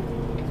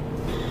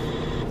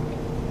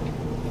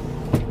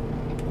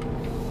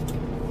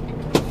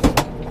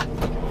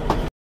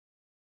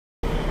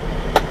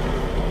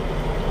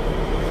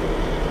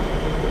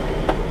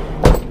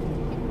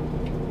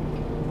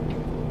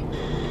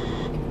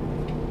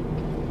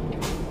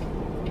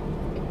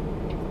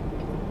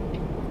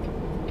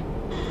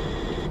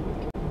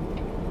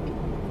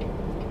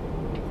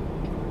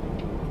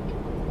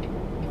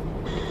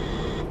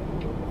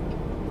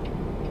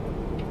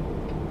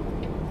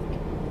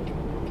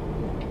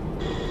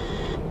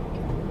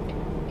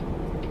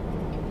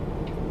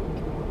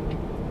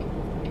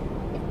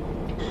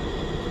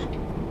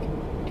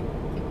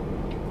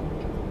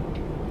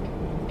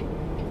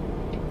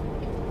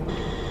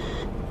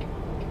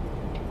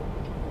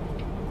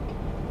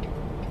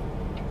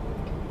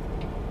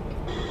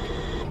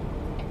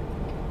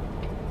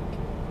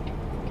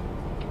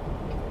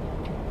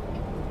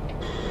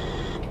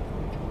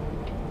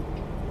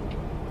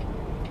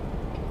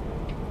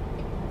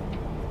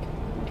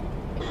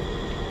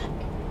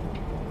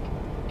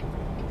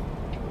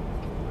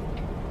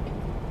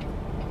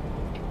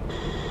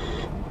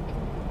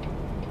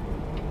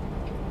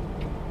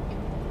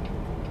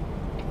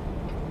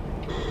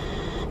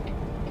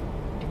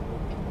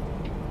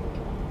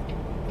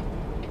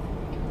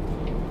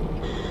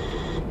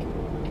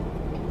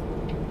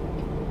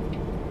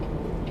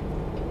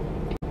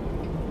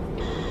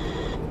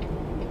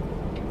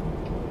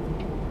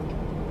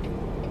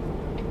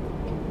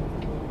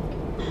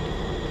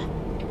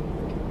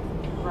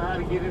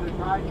 get into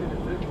Tyson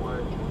is this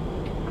way.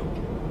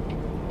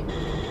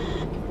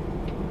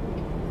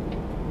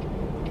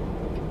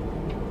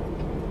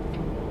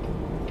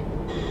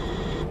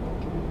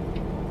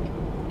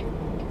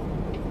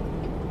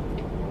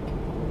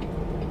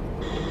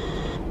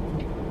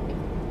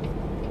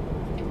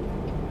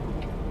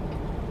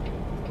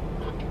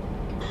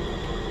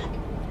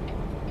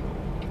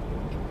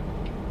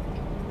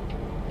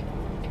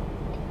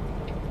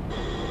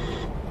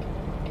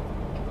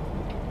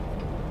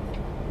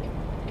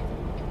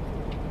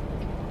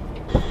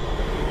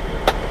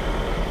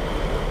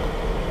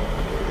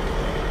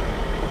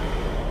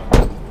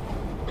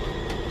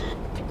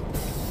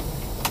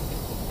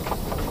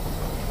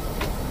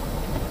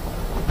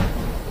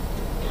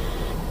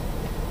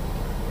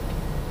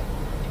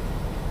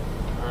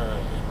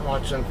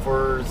 Watching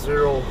for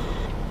 0.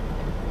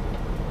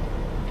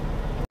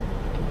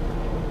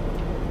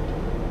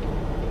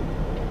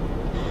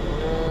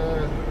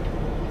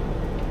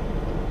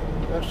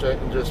 Actually, I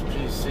can just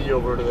PC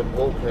over to the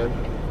bullpen.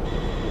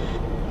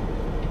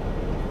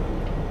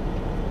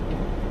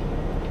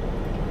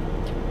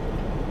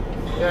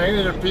 Yeah, I can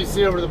either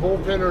PC over to the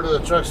bullpen or to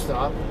the truck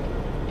stop.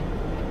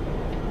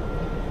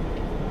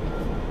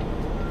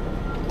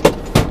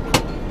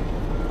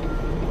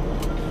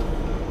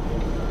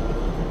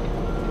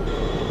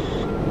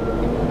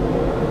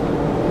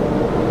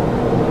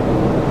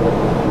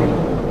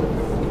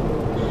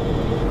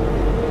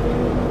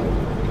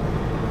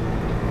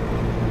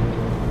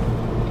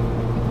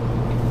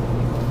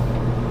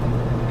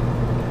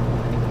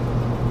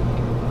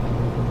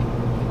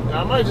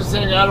 I might just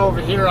hang out over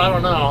here. I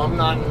don't know. I'm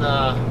not in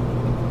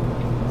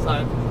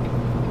side.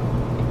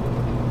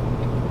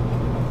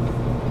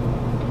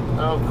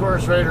 Of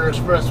course, Raider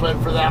Express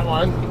went for that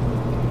one.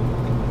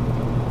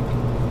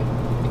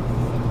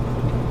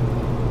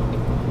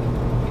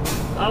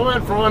 I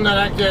went for one that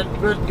I get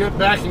good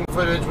backing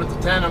footage with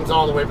the tandems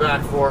all the way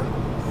back for.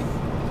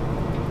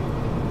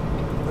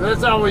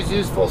 That's always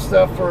useful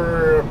stuff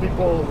for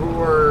people who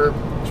are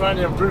trying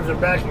to improve their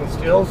backing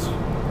skills.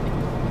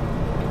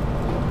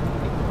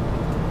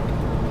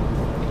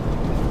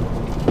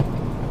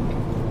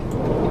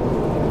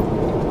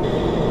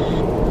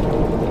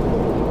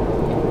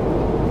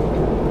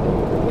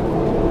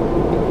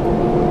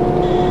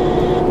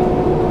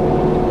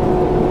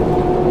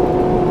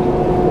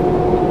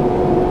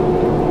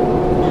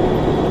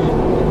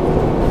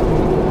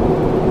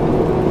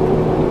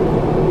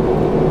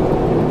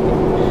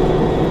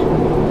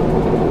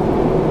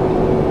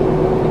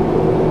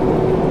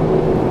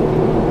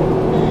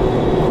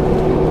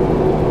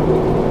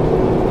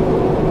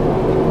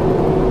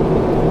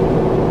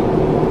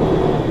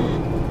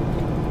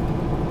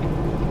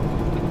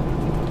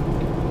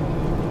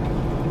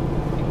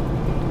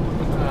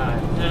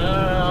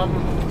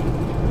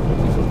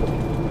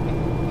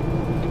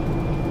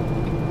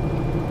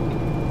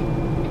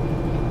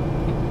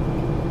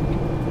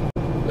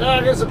 Yeah,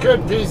 I guess a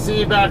good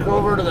PC back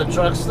over to the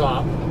truck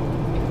stop.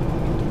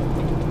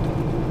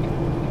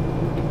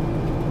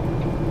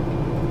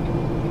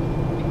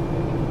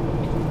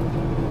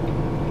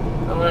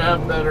 That way I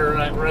have better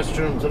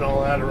restrooms and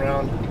all that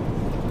around.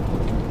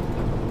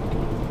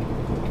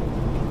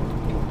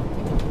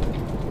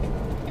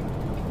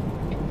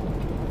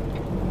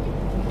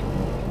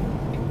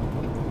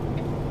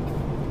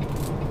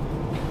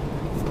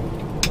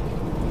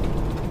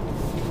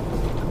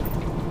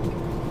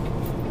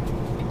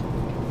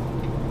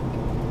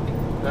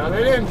 Now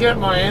they didn't get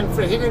my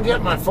info. He didn't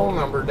get my phone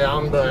number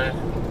down, but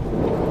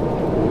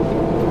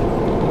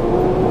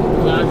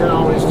I can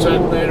always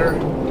check later.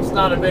 It's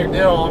not a big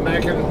deal. I'm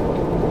making.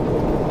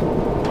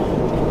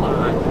 Come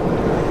on.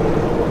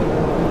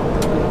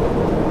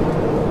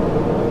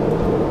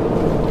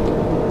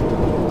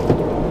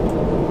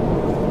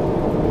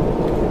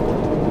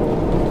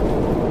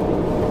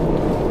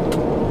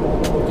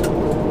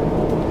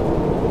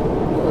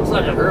 Looks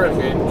like a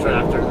hurricane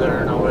tractor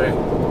there in a way.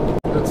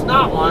 It's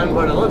not one,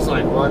 but it looks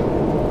like one.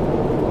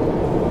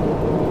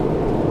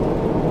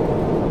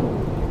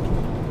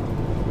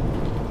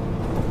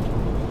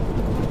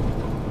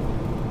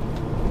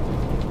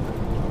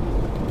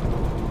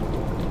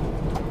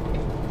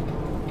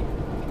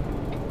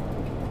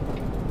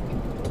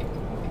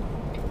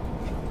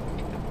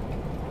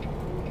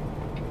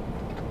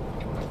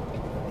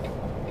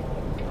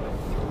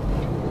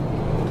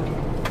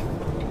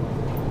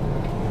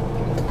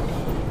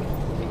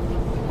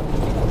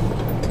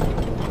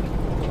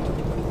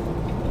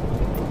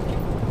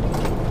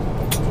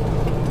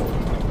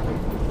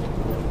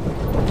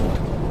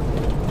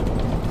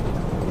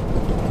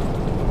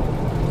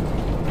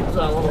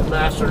 A little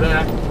bastard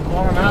act. I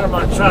want him out of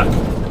my truck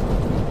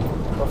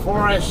before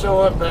I show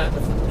up at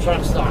the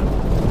truck stop.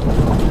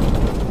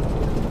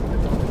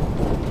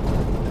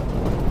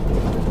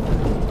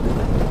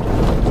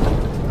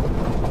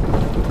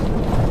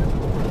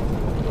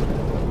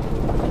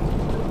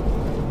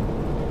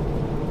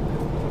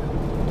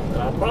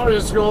 I'll probably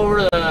just go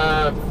over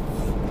to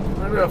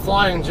maybe a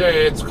Flying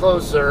J. It's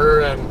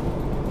closer, and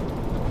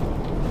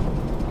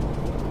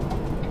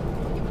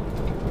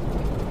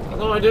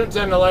Although I do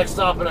tend to like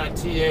stopping at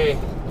TA. I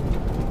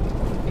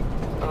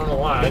don't know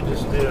why, I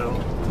just do.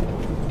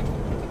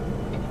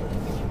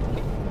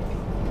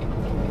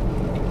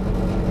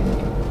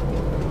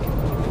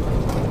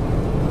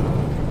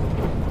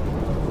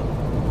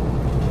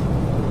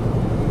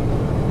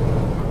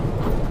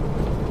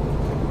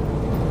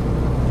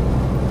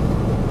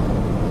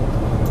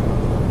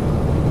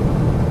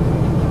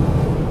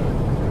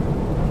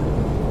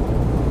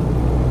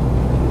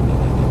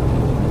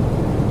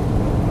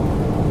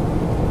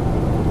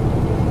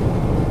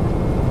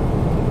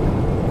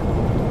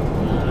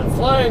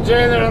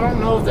 Jay, there, I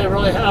don't know if they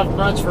really have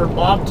much for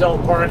bobtail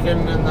parking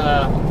in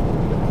the.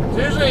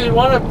 Usually you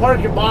want to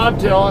park your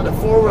bobtail in the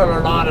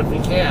four-wheeler lot if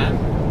you can.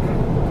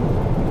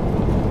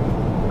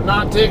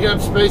 Not taking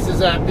up spaces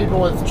that people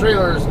with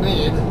trailers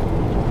need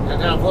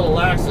and have little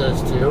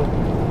access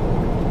to.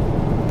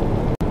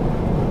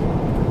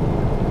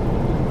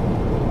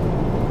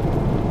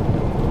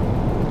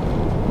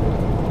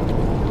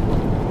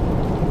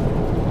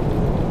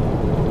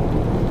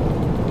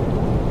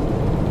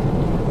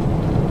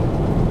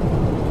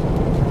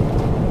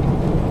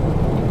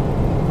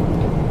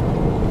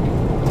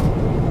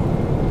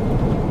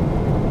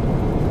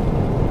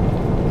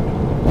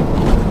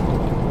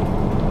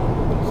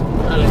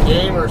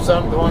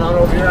 Something going on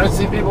over here. I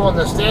see people in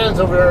the stands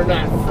over there in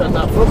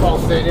that football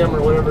stadium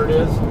or whatever it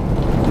is.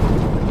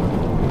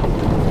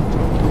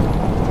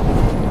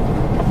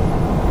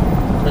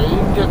 Okay, you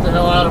can get the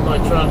hell out of my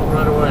truck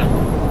right away.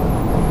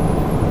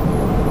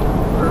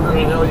 Wherever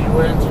the hell you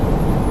went.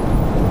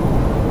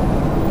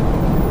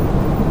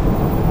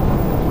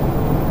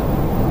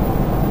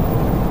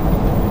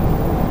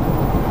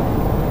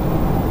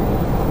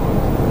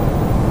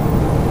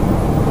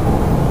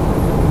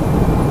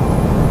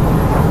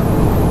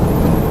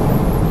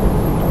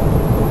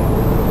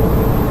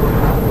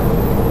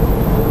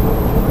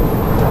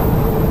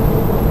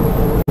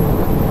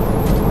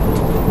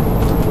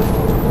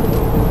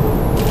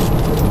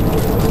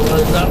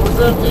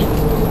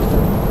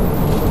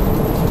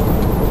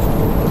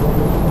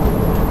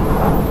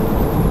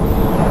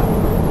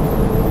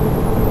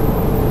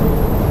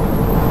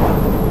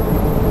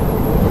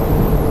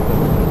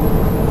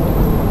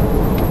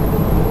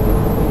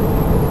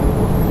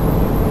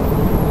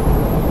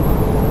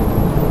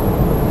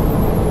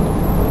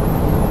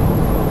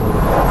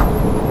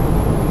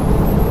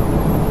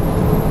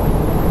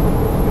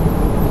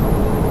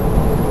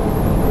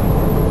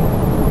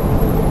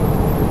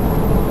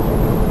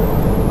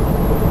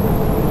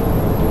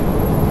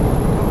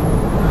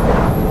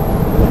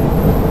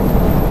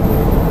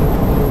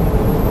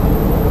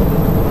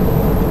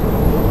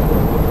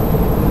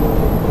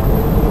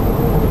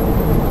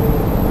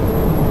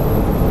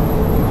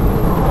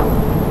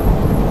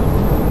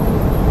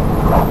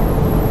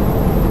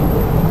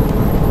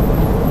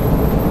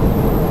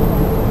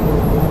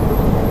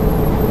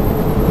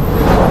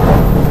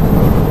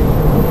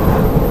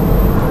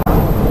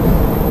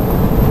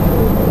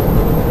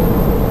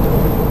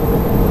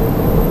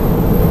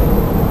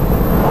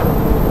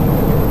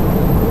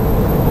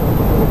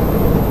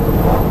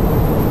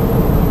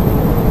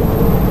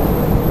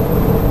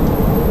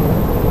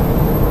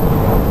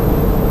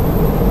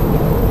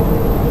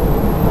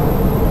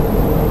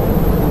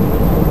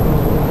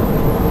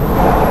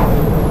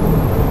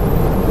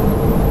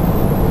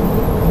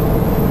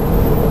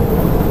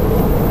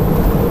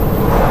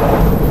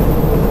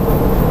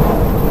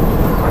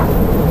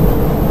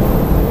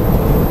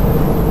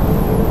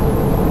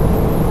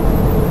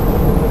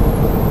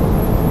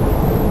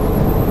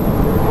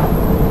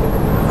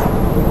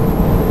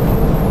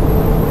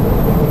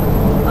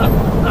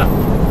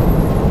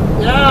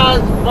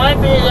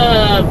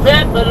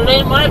 But it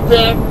ain't my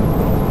pick.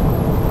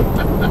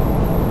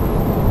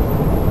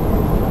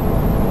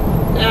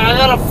 Yeah, I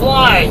got a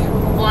fly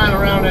flying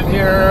around in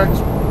here.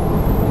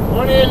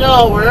 What do you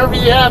know? Wherever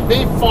you have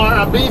beef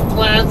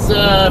plants,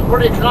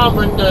 pretty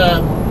common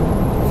to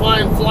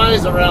find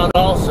flies around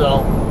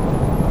also.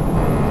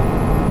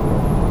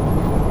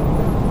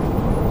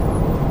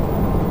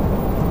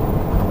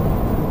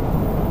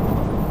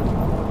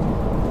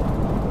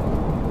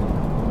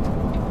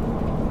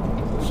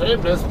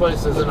 Shame this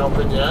place isn't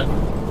open yet.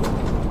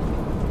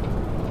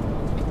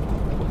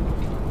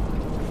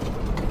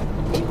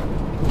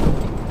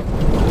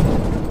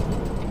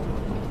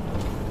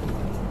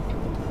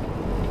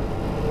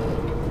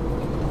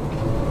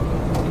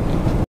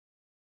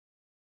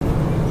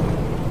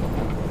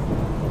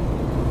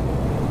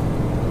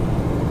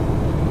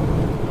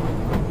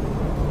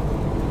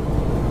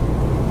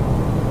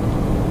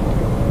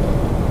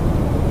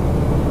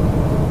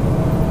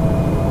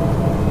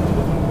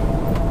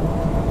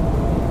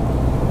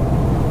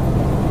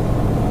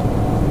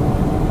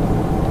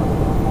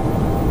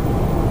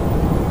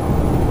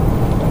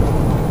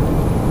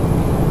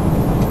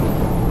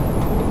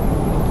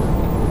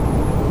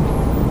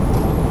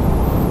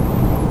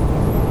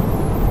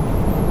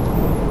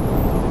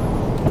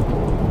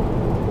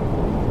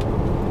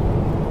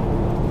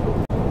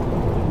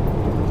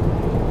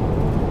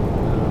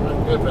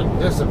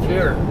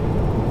 Disappear.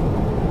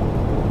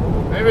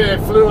 Maybe they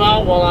flew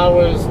out while I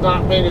was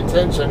not paying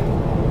attention.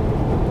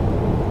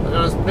 When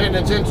I was paying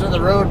attention to the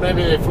road,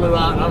 maybe they flew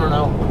out, I don't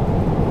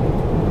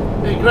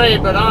know. Be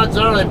great, but odds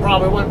are they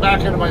probably went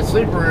back into my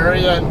sleeper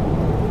area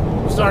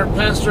and started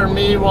pestering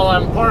me while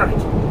I'm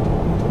parked.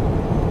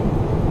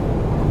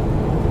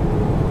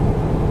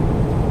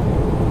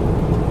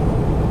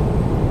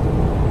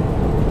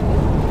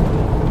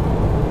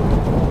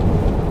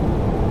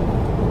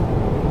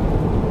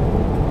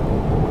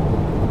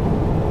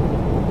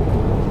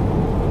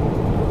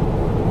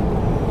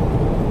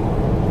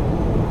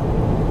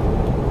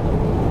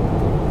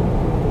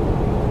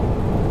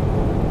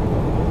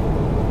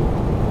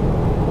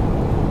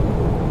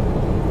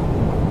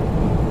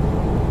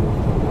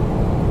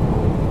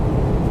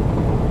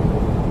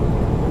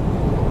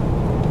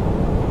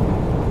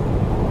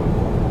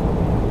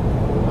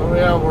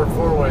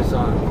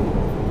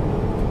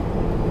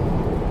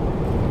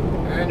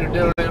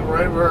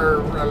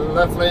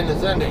 Left lane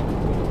is ending.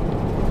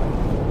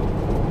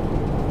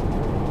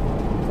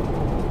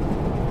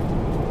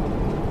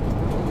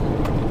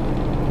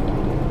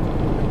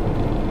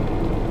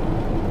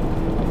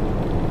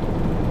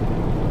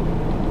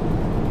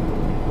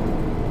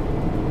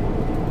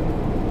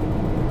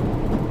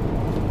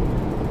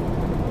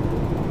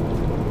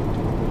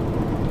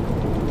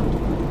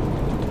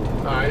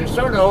 Alright, you're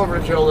starting to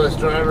overkill this,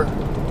 driver.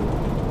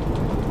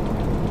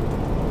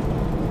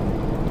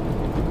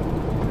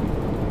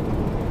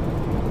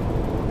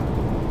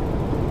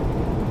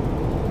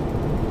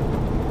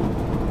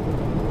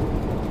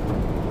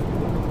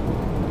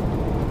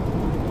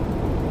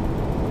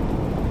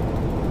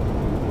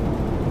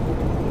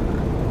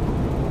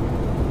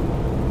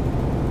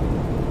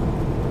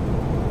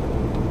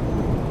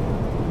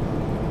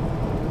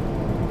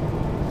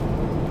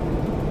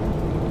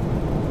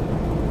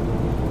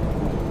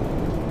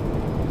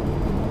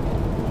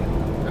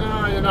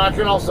 I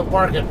can also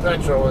park at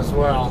Petro as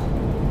well.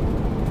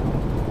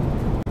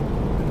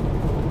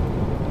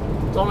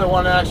 It's only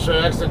one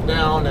extra exit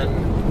down, and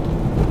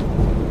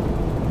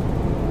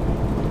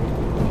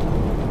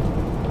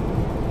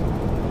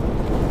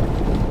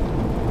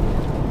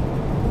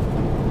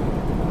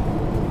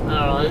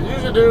I don't know. I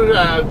usually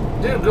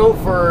do go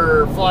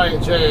for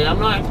Flying J. I'm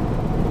not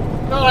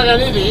like I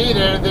need to eat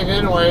anything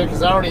anyway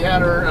because I already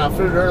had her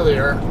food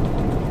earlier.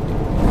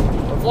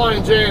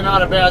 Flying J,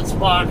 not a bad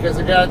spot because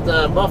I got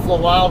the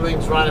Buffalo Wild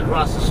Wings right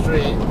across the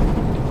street.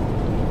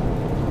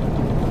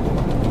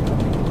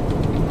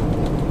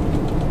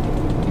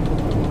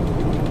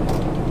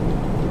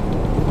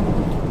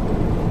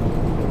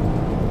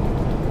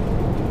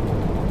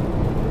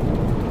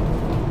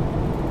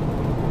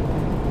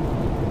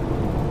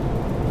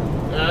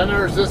 And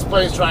there's this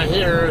place right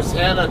here, it's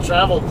Hannah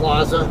Travel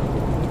Plaza.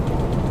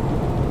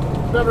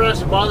 Never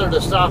actually bothered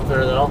to stop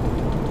there though.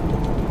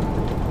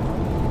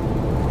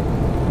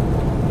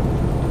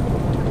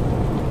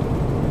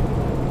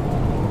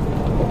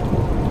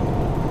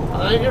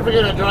 I think if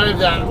you're gonna drive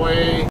that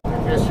way,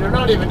 because you're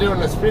not even doing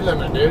the speed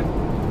limit, dude.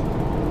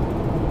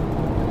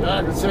 You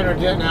gotta consider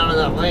getting out of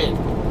that lane.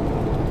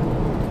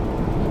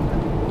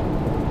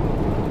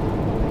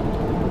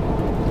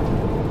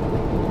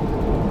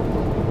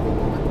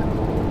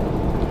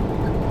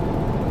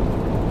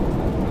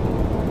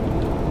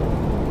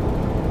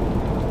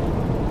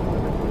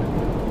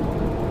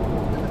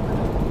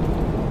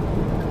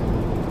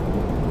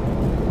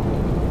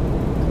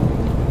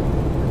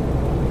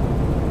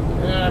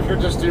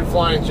 Just do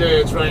Flying J,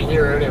 it's right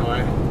here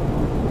anyway.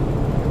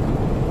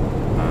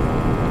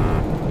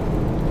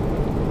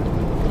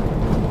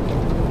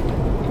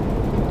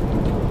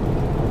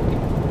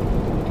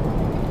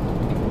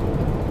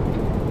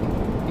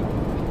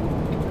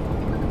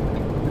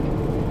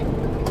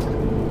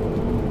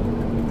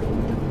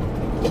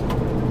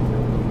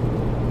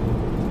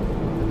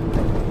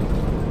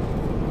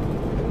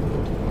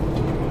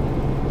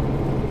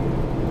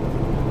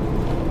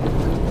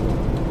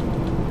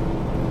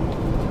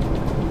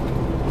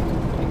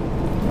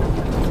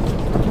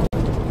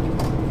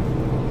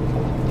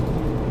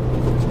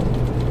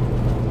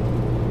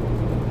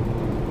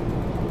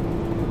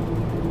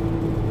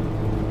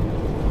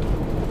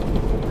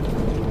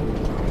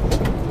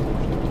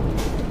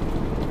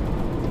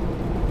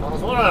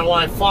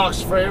 Why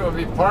Fox Freight would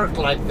be parked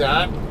like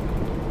that.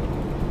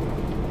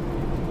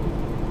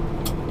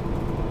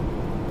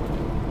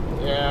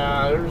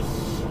 Yeah,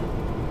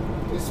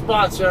 these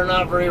spots here are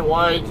not very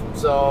wide,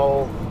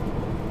 so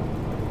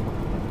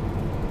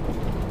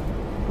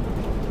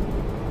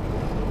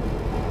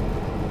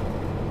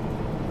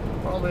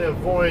probably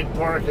avoid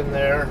parking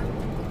there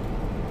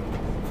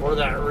for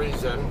that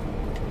reason.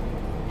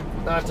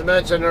 Not to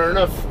mention there are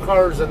enough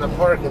cars in the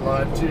parking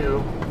lot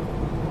too.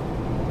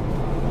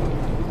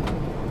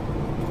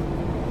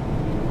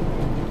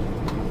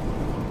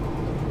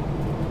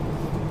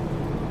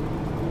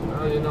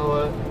 You know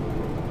what?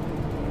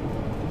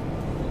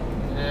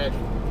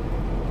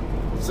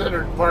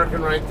 Considered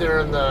parking right there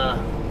in the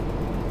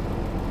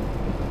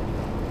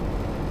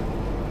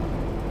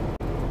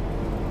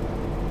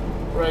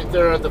right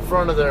there at the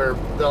front of the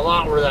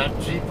lot where that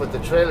Jeep with the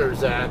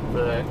trailer's at,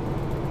 but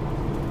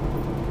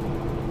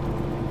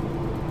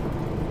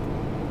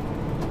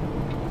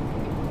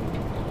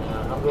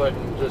I'll go ahead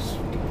and just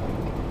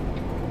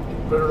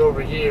put it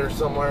over here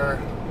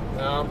somewhere.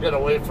 I'll get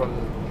away from.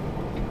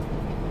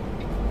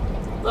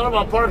 Thought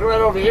about parking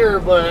right over here,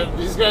 but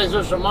these guys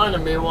just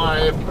reminded me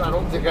why I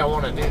don't think I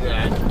want to do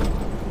that.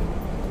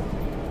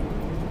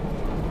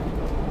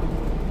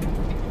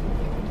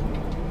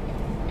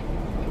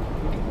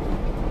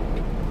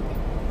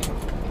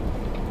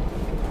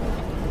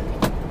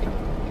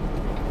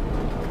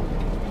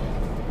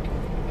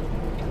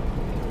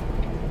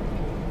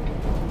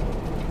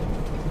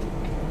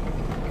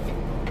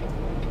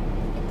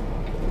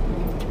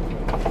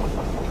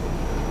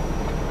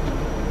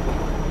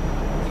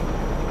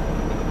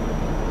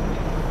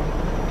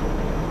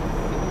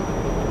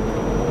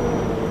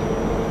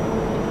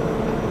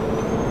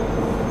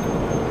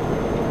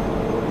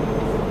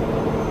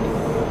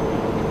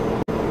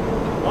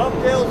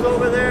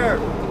 Over there.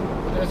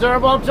 Is there a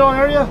bump zone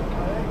area? I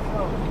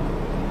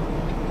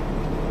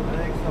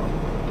think so.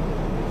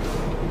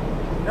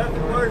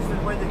 Nothing worse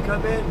than when you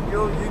come in,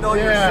 you know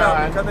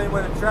yourself, you come in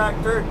with a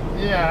tractor.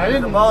 Yeah, I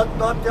didn't. The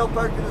bobtail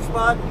parked in the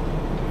spot.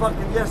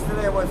 Fucking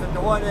yesterday was it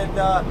the one in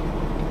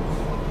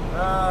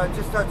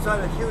just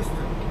outside of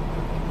Houston.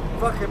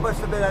 Fucking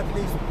must have been at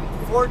least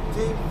 14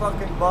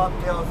 fucking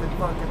bobtails in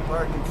fucking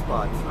parking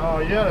spots. Oh,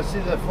 you gotta see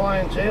the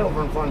flying J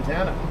over in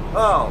Fontana.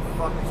 Oh,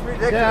 fuck, it's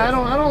ridiculous. Yeah, I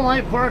don't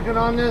like parking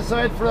on this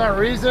side for that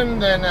reason.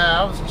 Then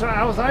I was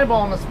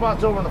eyeballing the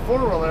spots over in the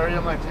 4-wheel area.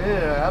 I'm like,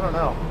 yeah, I don't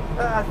know.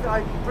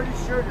 I'm pretty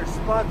sure there's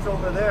spots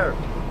over there,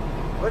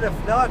 but if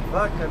not,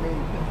 fuck, I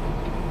mean.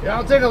 Yeah,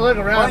 I'll take a look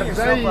around. Find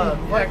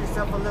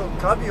yourself a little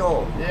cubby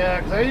hole. Yeah,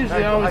 because I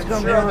usually always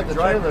come here with the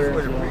trailers.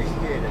 Would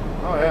appreciate it.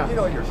 Oh yeah. You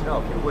know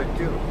yourself, you would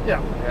too.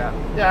 Yeah.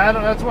 Yeah. Yeah, I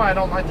don't. That's why I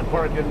don't like to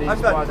park in these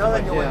spots. I'm not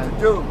telling you what to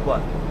do,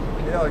 but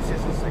you know, it's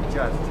just a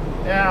suggestion.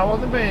 Yeah, well,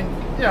 I mean,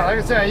 yeah, like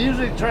I said, I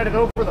usually try to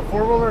go for the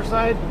 4-wheeler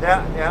side.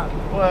 Yeah, yeah.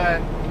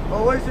 But.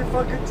 Well, where's your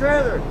fucking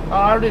trailer? Oh,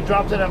 I already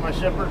dropped it at my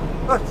shipper.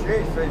 Oh,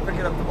 jeez, so you pick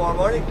it up tomorrow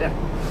morning? Yeah.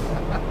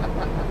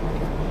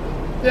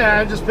 Yeah,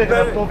 I just pick it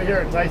up over here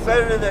at Tyson.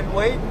 Better than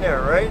waiting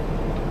there, right?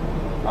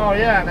 Oh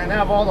yeah, and then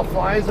have all the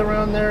flies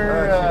around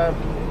there.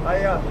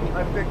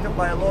 I picked up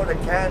my load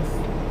of cans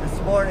this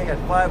morning at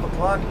 5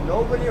 o'clock.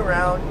 Nobody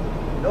around,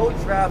 no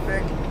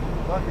traffic.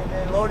 Fucking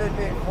they loaded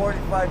me in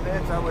 45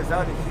 minutes. I was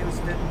out of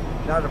Houston,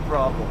 not a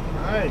problem.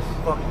 Nice.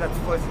 Fuck, that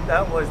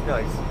was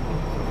nice.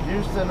 From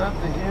Houston up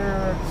to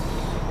here,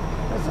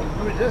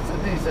 that's a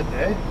decent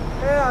day.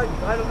 Yeah,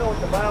 I don't know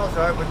what the miles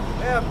are, but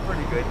yeah,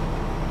 pretty good.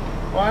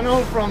 Well, I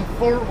know from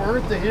Fort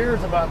Worth to here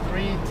is about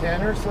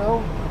 310 or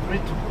so,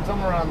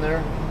 somewhere around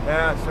there.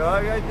 Yeah, so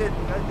I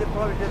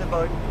probably did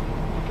about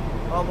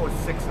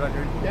almost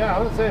 600. Yeah, I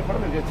would say I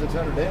probably get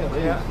 600 a day at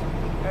least. Yeah,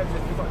 that's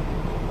just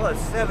well,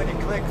 it's 70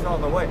 clicks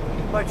on the way.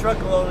 My truck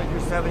will only do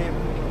 70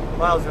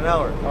 miles an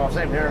hour. Oh,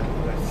 same here.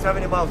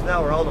 70 miles an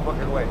hour all the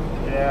fucking way.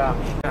 Yeah.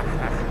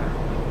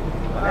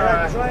 And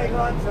I'm trying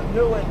on some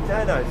new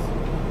antennas.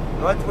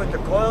 Ones with the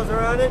coils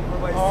around it for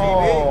my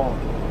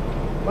CB.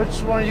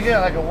 Which one did you get?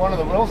 Like one of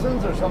the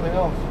Wilsons or something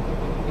else?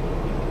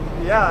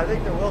 Yeah, I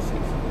think they're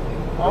Wilsons.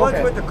 The ones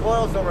with the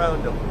coils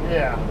around them.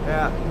 Yeah.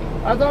 Yeah.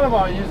 I thought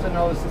about using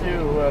those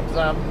too, because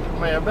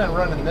I've been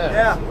running this.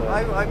 Yeah,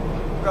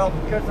 well,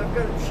 because I've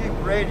got a cheap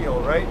radio,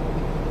 right?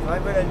 So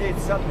I'm going to need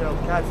something that'll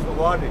catch the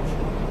wattage.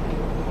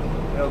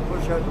 It'll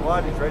push out the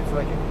wattage, right, so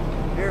I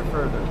can hear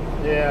further.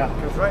 Yeah.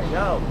 Because right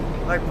now,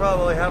 I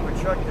probably have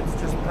a truck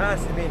that's just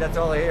passing me, that's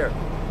all I hear.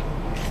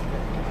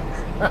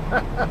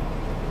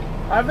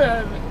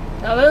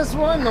 Now this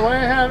one, the way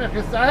I have it,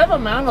 because I have it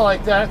mounted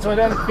like that, so it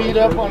doesn't beat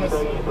up on the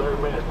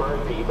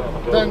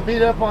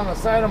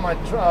side of my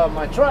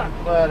truck.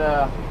 But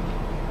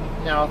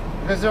you know,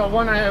 because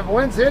when I have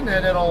winds hitting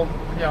it, it'll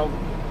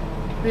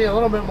be a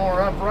little bit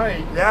more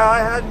upright. Yeah, I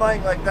had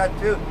mine like that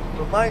too,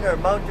 but mine are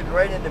mounted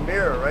right in the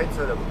mirror, right?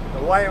 So the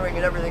wiring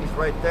and everything's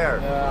right there.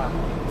 Yeah.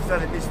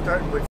 Instead of me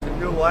starting with the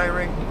new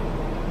wiring,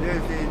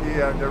 there's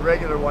the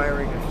regular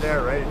wiring is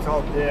there, right? It's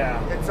all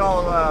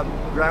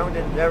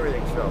grounded and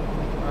everything. So.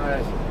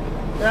 Nice.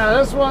 Yeah,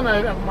 this one,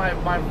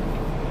 my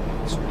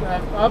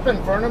up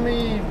in front of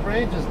me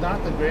range is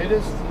not the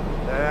greatest.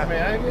 Yeah.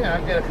 I mean, I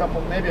get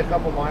maybe a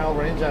couple mile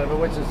range out of it,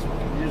 which is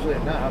usually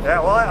enough. Yeah.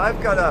 Well,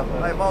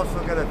 I've also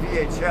got a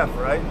VHF,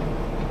 right?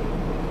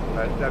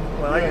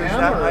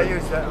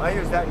 I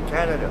use that in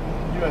Canada.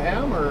 You a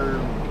ham or?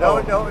 No,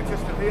 it's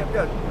just a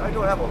VHF. I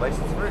don't have a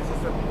license for it. It's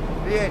just a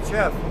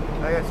VHF.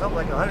 I got something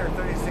like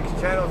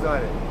 136 channels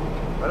on it.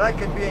 But I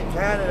could be in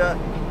Canada,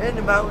 in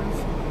the mountains,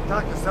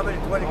 talk to somebody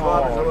 20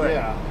 kilometers away.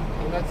 Yeah.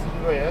 And that's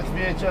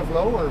VHF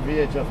low or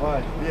VHF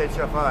high?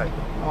 VHF high.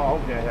 Oh,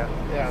 okay.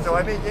 Yeah. So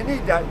I mean, you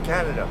need that in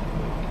Canada.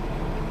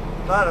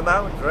 A lot of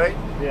mountains, right?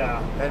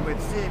 Yeah. And with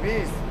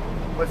CBs,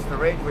 what's the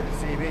range with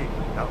the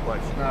CB? Not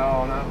much.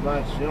 No, not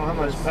much. You don't have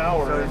much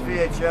power. So his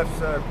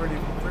VHFs are pretty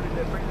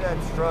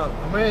damn strong.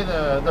 I mean,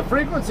 the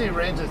frequency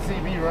range that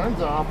CB runs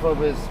off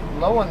of is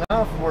low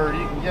enough where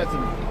you can get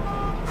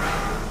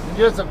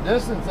some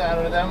distance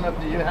out of them if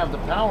you have the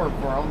power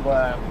for them,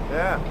 but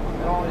yeah,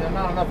 you know, there's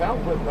not enough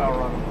output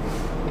power on them.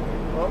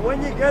 Well,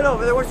 when you get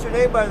over there, what's your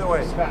name, by the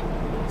way? Scott.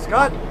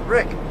 Scott?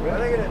 Rick. What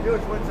I'm going to do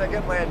is once I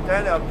get my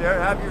antenna up there,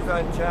 have yours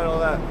on channel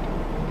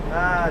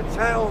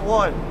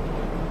 1,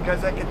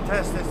 because I can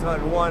test this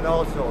on 1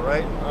 also,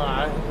 right? All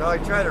right. So I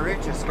try to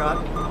reach you,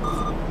 Scott.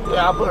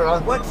 Yeah, I'll put it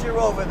on. Once you're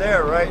over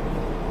there, right?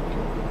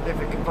 If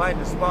you can find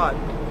the spot.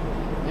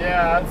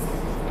 Yeah,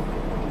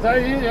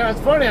 it's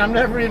funny. I'm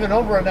never even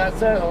over on that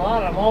side of the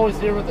lot. I'm always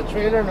here with the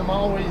trailer, and I'm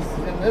always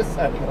in this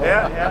side of the lot.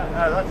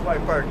 Yeah, that's why I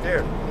parked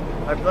here.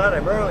 I'm glad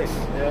I'm early.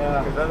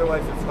 Yeah. Because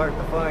otherwise it's hard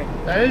to find.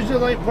 I usually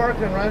like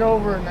parking right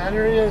over in that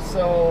area,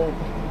 so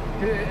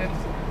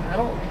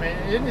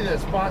any of the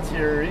spots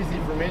here are easy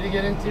for me to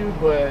get into,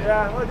 but...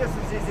 Yeah, well, this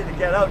is easy to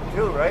get out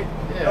too, right?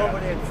 Yeah.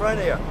 Nobody in front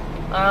of you.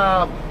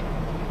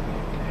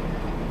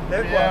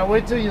 Yeah,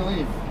 wait till you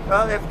leave.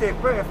 Well, if they're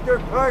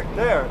parked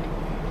there,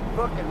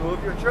 fucking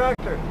move your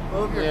tractor.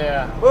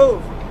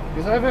 Move.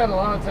 Because I've had a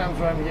lot of times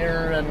where I'm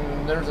here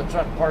and there's a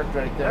truck parked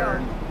right there.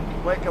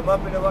 Yeah. Wake them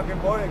up in the fucking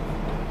morning.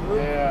 Move.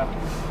 Yeah.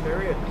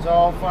 Period.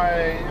 So if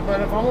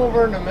I'm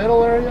over in the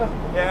middle area,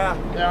 yeah,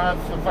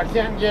 if I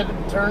can't get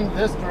it turned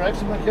this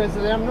direction because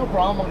of them, no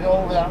problem. I'll go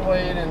over that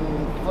way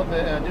and flip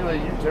it and do a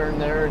U-turn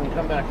there and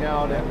come back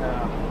out. And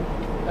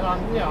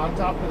on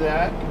top of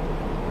that,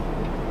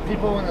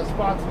 people in the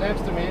spots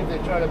next to me, if they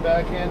try to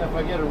back in, if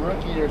I get a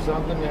rookie or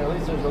something, at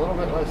least there's a little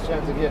bit less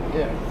chance of getting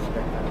hit.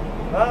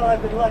 Well,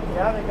 I've been lucky.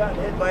 I haven't gotten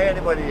hit by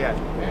anybody yet.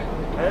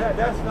 Yeah. And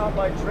that's not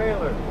my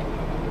trailer,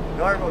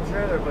 normal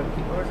trailer, but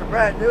it was a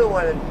brand new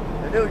one, and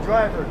the new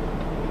driver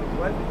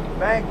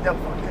banged the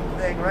fucking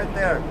thing right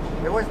there.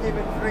 It wasn't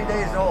even 3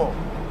 days old.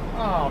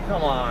 Oh,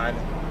 come on.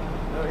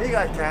 No, he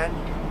got canned.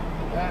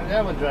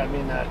 That would drive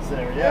me nuts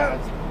there, yeah.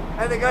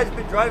 And the guy's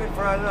been driving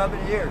for I don't know how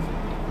many years.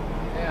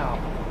 Yeah.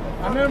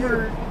 I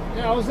remember,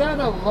 I was at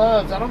a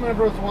Love's. I don't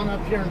remember if it was one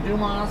up here in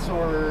Dumas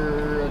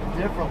or a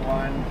different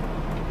one.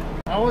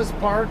 I was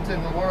parked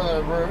in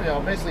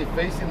basically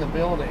facing the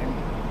building.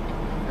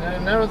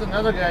 And there was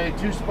another guy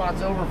 2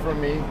 spots over from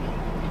me.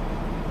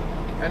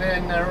 And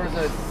then there was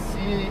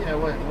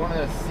one of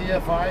the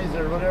CFIs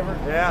or whatever.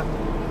 Yeah.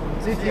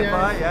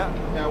 CFI, yeah.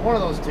 Yeah, one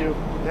of those 2.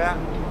 Yeah.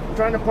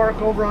 Trying to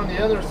park over on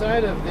the other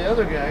side of the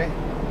other guy.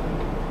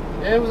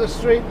 And it was a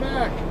straight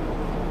back.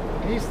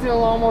 He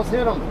still almost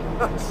hit him.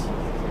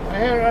 I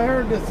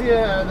heard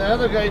the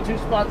other guy 2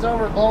 spots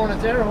over blowing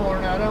his air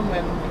horn at him,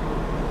 and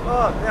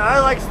oh yeah, I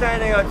like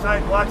standing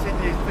outside watching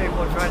these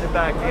people trying to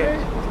back in.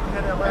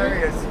 It's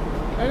hilarious.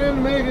 And then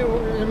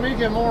to make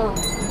it more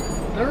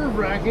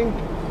nerve-wracking,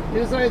 he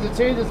decided to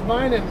change his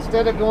mind, and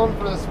instead of going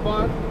for the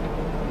spot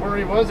where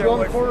he was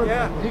going for,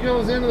 he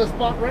goes into the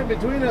spot right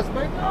between us.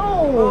 Like,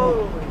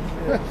 no!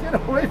 Get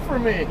away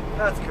from me!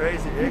 That's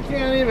crazy. You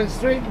can't even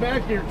straighten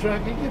back your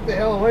truck. You get the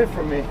hell away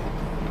from me.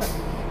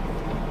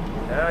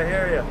 Yeah, I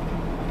hear you.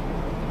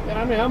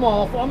 Yeah, I mean, I'm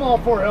all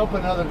for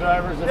helping other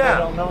drivers if they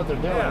don't know what they're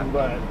doing,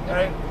 but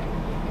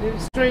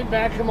straight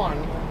back, come on.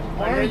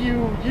 Why are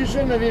you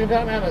shouldn't have even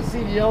gotten out of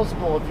CDL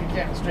school if you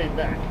can't straight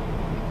back.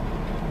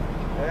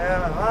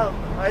 Yeah, well,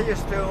 I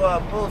used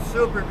to pull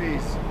Super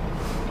Bs,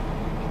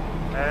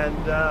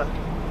 and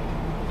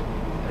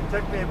it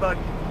took me about,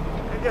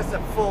 I guess, a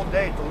full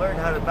day to learn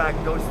how to back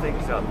those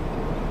things up.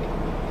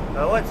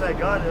 Once I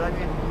got it, I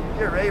mean,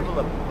 you're able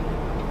to,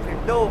 if you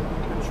know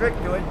the trick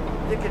to it,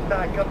 you can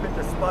back up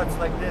into spots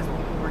like this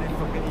pretty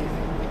fucking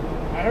easy.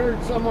 I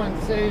heard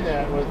someone say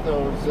that with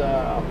those,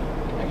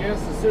 I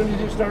guess as soon as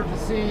you start to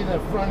see the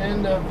front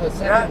end of the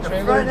second trailer. Yeah,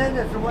 the front end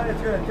is the one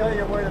that's going to tell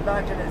you where the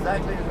back end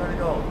exactly is going to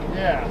go.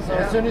 Yeah, so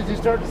as soon as you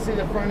start to see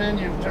the front end,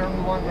 you've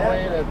turned one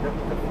way. The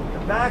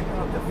back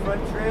of the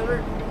front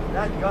trailer,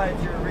 that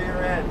guides your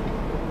rear end.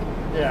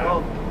 Yeah.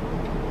 So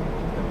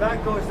the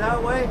back goes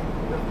that way,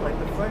 like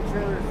the front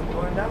trailer is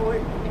going that way,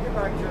 your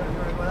back trailer is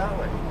going to go that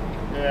way.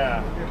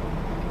 Yeah.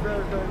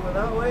 Trailer's going to go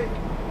that way,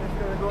 it's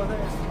going to go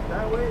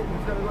that way, and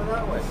it's going to go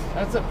that way.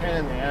 That's a pain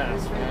in the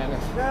ass, man.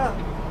 Yeah.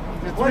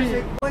 Once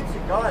you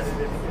got it,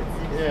 it's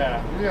easy.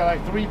 Yeah, you got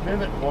like 3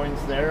 pivot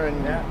points there, and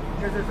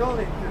because there's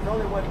only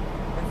one.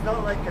 It's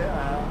not like a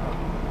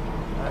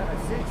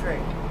C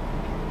train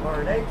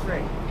or an A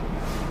train.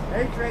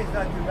 A train's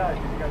not too bad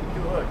because you got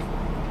 2 hooks.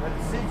 But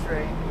the C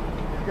train,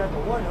 you've got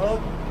the 1 hook,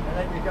 and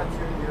then you got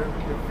your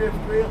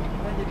 5th wheel,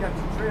 and then you got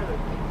your trailer.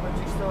 But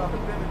you still have a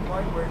pivot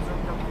point where it's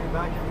going to come to your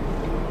back of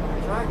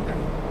your tractor.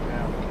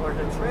 Yeah. Or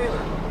the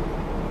trailer.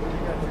 You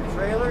got your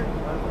trailer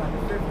on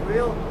the 5th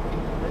wheel,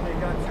 then you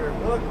got your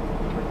hook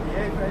with the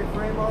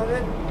A-frame on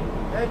it,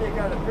 then you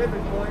got a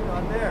pivot point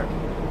on there.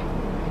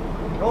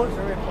 Those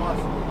are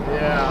impossible.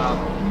 Yeah.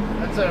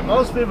 That's it.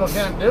 Most people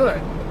can't do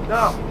it.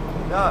 No.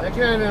 They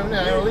can't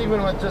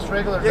even with just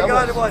regular You doubles.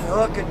 got them on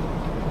hook and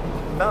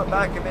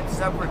back them in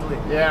separately.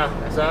 Yeah,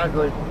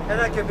 exactly. And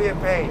that can be a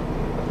pain.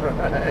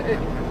 Right.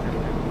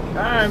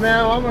 Alright, man,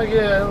 well, I'm gonna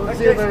get, let's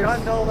see if there's...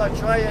 I'll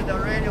try in the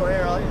radio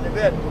here in a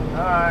bit.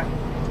 Alright.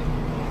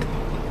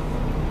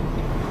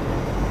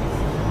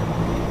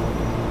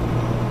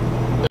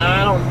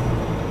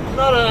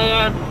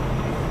 I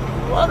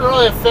wasn't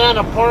really a fan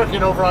of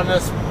parking over on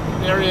this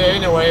area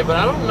anyway, but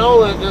I don't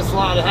know that this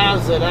lot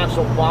has an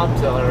actual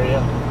bobtail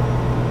area.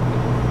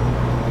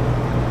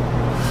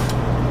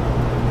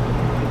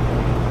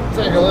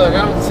 Take a look.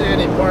 I don't see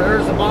any part.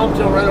 There's a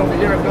bobtail right over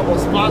here, a couple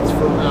of spots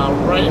from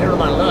right here to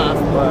my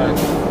left,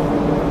 but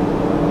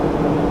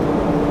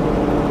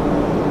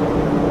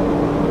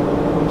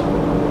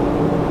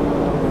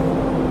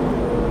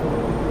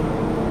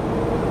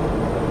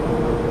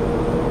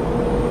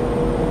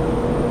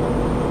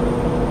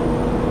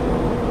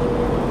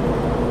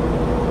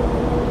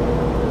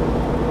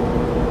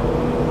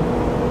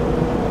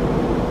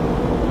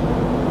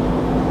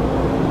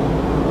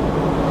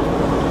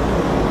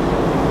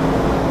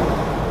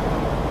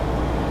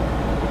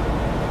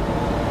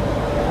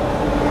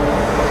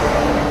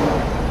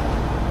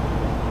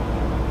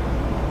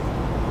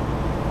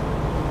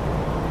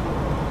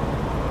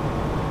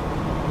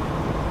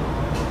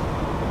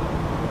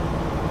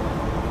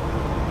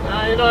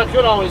you know, I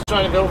could always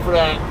try to go for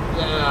that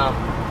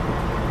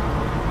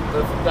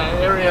that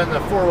area in the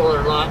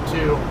four-wheeler lot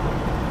too.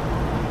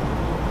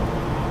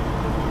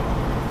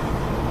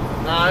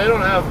 Nah, they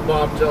don't have a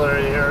bobtail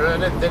area here. I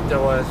didn't think there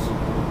was.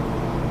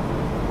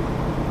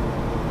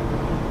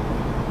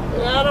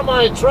 Get out of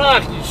my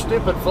track, you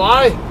stupid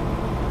fly!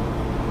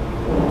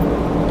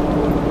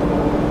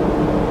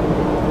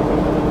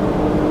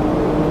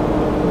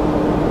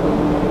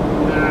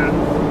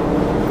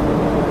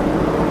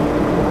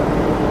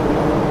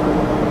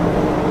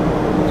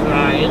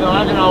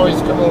 I can always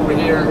come over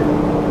here.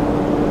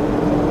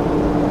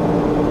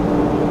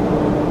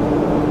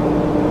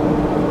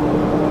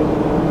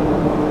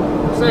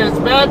 Say it's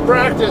bad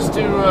practice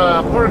to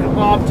park a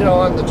bobtail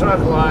on the truck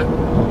lot,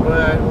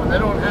 but when they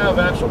don't have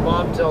actual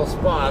bobtail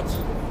spots,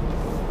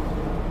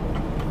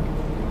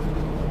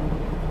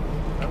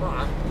 come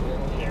on, get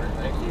in here.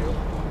 Thank you.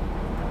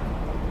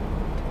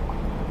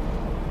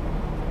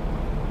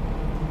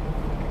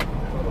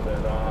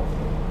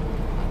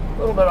 A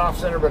little bit off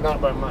center, but not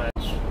by much.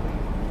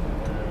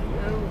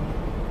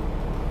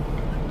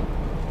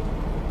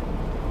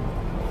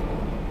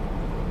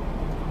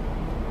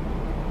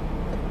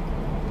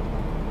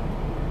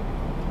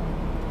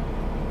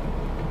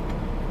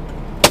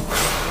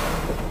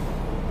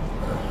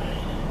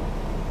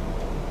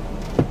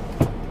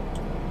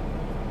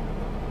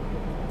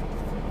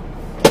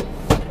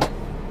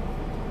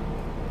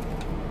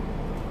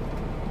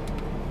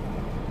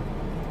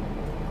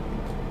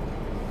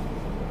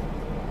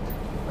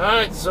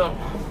 Alright, so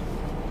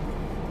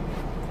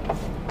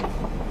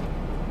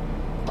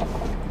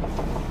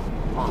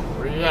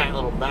where you at,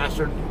 little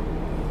bastard?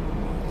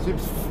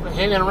 Keeps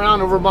hanging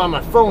around over by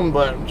my phone,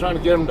 but I'm trying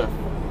to get him to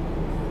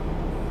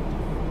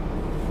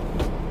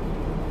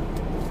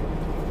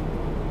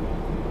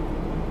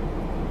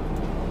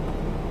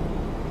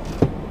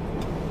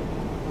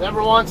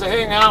never wants to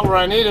hang out where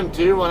I need him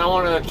to when I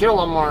want to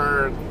kill him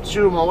or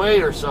shoo him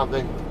away or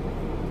something.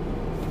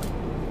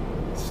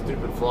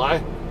 Stupid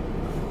fly.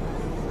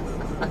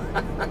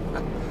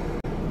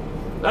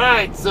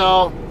 Alright,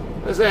 so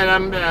as I said,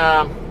 I'm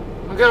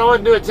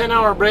gonna do a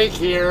 10-hour break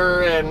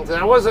here, and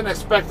I wasn't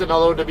expecting the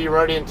load to be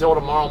ready until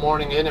tomorrow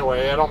morning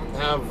anyway. I don't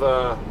have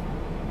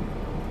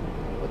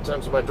what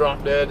time's my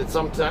drop dead? It's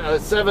sometime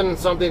 7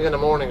 something in the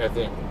morning, I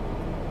think.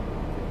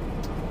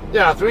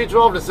 Yeah,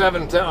 3:12 to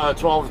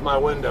 7:12 is my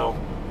window,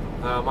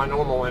 my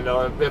normal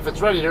window. If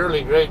it's ready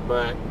early, great,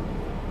 but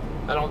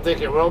I don't think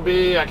it will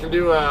be. I can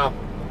do a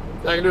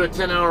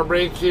 10-hour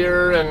break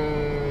here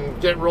and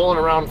get rolling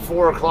around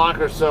 4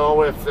 o'clock or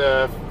so. If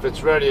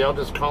it's ready, I'll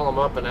just call them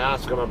up and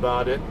ask them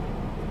about it.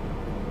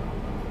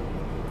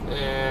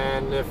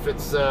 And if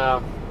it's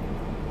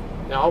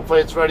hopefully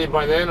it's ready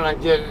by then, and I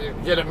get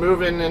it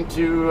moving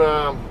into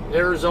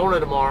Arizona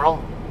tomorrow,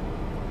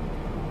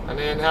 and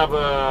then have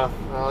a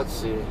let's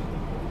see.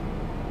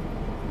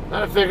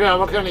 Trying to figure out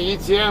what kind of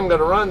ETA I'm going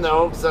to run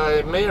though, because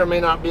I may or may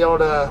not be able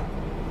to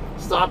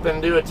stop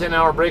and do a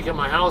 10-hour break at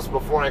my house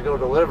before I go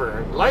deliver.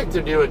 I'd like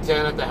to do a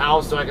 10 at the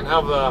house so I can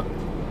have a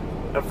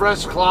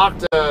fresh clock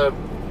to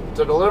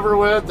deliver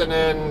with, and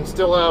then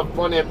still have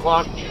plenty of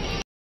clock.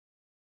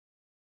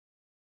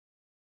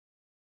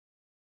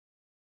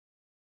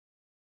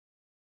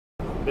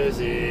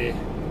 Busy.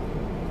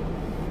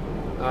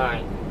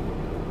 Alright.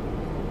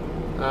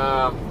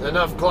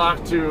 Enough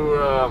clock to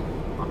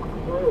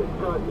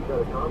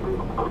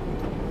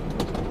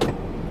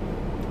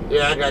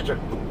yeah, I got you.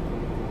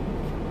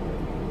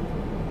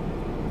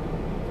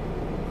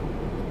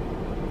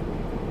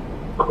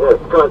 Yeah,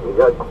 Scott, you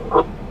got...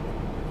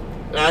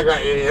 Yeah, I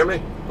got you. You hear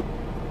me?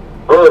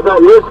 Oh, is that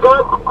you,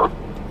 Scott?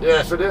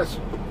 Yes, it is.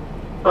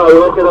 Oh,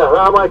 look at that.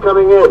 How am I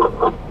coming in?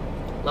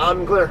 Loud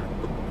and clear.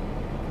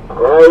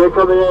 Yeah, you're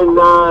coming in 9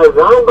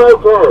 by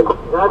 10.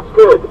 That's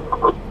good.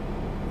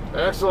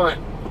 Excellent.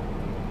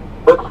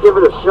 Let's give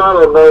it a shot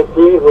on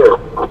 19 here.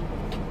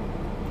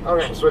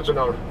 Okay, switching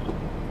over.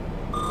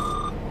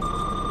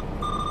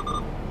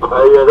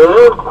 Are you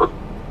there?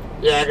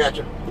 Yeah, I got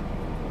you.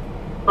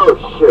 Oh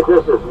shit,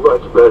 this is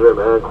much better,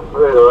 man.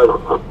 Right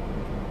on.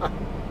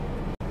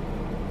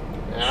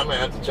 Yeah, I'm gonna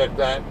have to check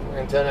that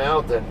antenna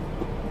out then.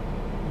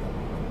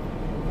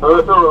 Oh,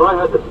 that's all.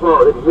 I had the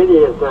small, the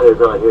mini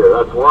antennas on here.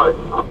 That's why.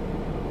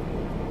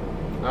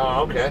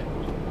 Oh, okay.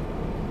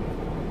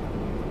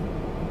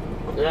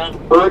 Yeah.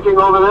 Working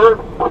over there?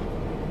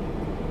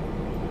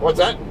 What's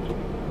that?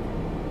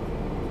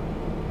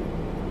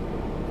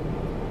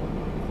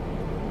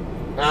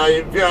 Now,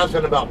 if you're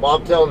asking about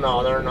bobtail,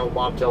 no, there are no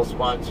bobtail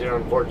spots here,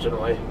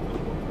 unfortunately.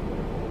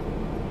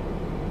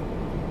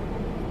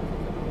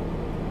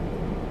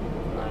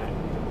 Alright.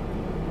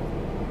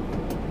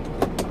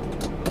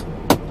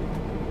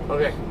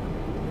 Okay.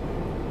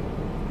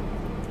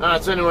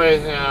 Alright, so anyway,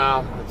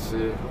 let's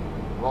see.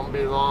 Won't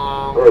be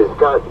long. Hey,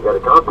 Scott, you got a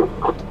copy?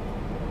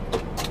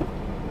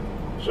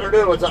 Sure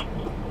do, what's up?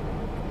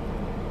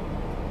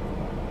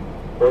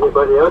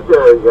 Anybody out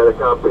there, you got a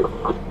copy?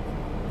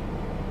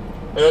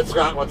 Hey, it's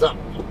Scott, what's up?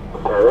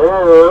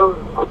 Hello?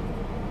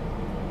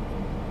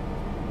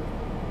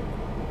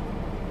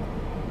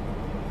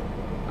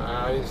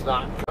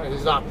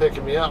 He's not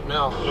picking me up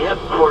now. Yep,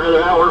 for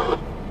another hour.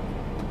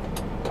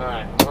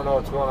 Alright, I don't know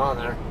what's going on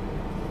there.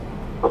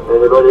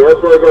 Anybody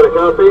out there got a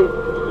copy?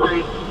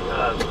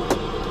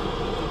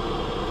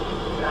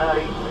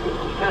 It's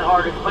kind of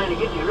hard to explain to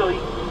get you, really.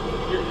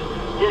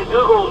 Just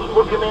Google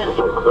what command.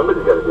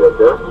 Somebody's got to be out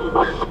there.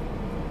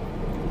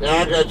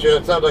 Yeah, I got you.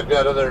 It sounds like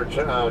that other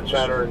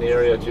chatter in the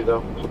area too,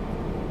 though.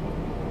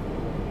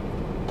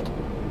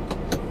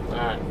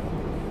 Alright.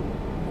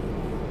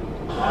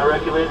 I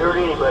recommend her to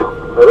anybody.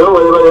 Hello,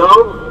 anybody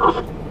home?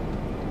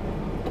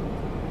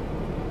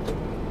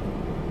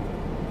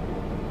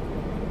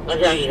 I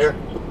got you here.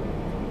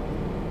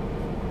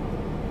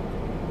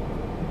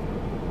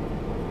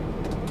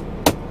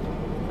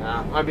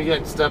 Might be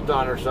getting stepped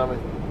on or something.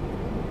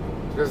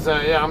 Because,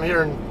 yeah, I'm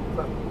hearing,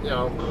 you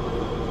know,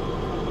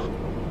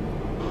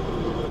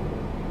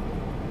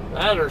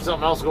 that or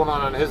something else going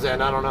on his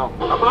end. I don't know.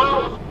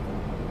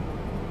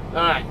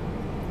 Alright.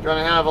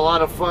 Gonna have a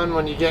lot of fun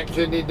when you get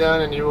kidney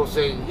done and you will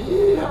say,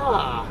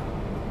 yeah.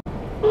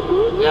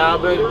 Yeah, I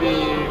bet you'd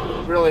be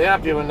really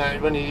happy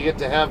when you get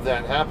to have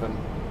that happen.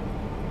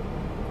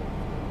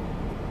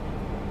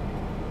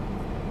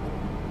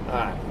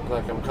 Alright, looks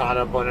like I'm caught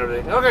up on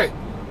everything. Okay.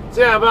 So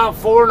yeah, about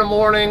 4 in the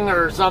morning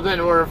or something,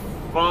 or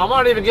I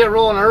might even get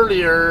rolling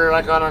earlier,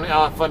 like on an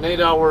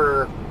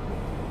 8-hour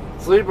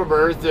sleeper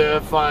berth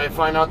if I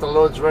find out the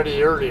load's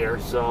ready earlier.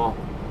 So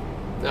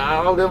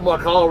I'll give them a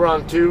call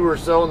around 2 or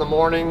so in the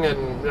morning,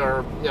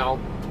 or you know,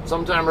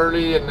 sometime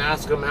early, and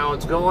ask them how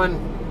it's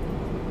going.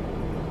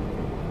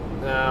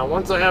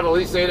 Once I have at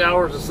least 8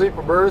 hours of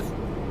sleeper berth,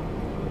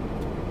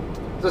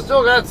 so I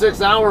still got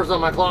 6 hours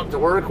on my clock to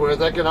work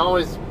with. I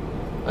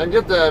can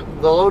get the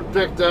load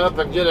picked up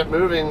and get it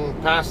moving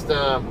past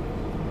out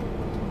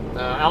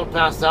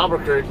past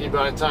Albuquerque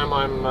by the time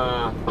I'm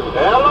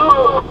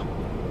Hello?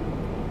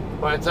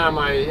 by the time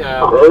I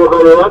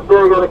Anybody out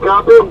there got a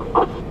copy?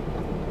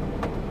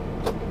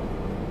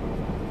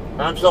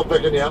 I'm still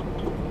picking you up.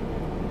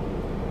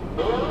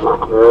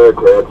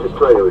 Okay, I'm just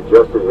trying to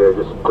adjust it here,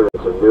 just put in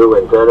some new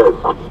antennas.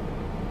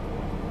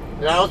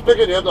 Yeah, I was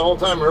picking you up the whole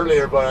time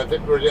earlier, but I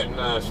think we're getting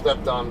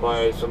stepped on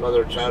by some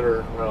other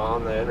chatter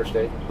on the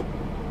interstate.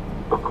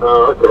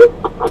 Oh, okay.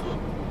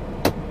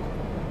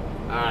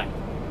 Alright.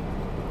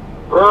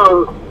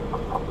 Well, as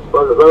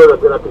long as I'm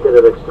going to have to get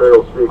an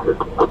external speaker.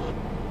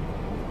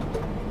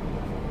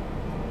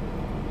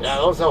 Yeah,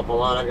 those help a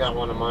lot. I got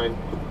one of mine.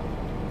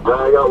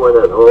 I got one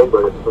at home,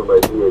 but it's for my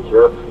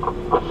VHF.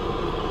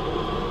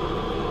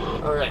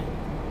 Okay.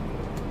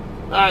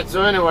 Alright,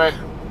 so anyway.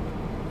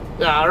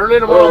 Yeah, early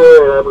tomorrow.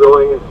 Hey, I'm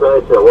going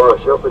inside to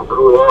wash up and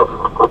cool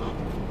off.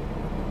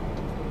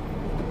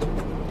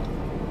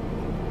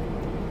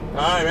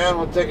 Alright, man,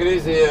 we'll take it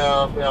easy.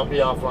 I'll be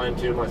offline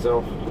too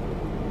myself.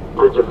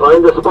 Did you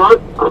find the spot?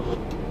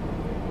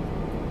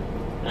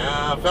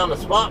 I found a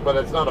spot, but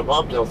it's not a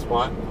bobtail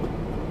spot.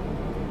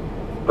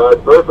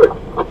 That's perfect.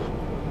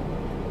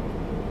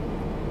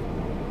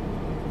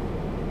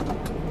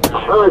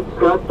 Alright,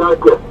 Scott, talk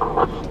to you.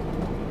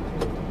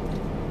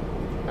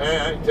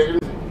 Hey, take it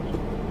easy.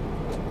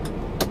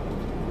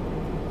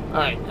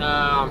 Alright,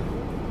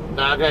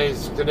 that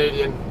guy's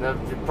Canadian.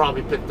 You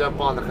probably picked up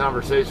on the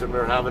conversation we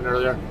were having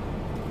earlier.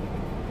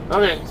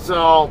 Okay,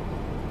 so,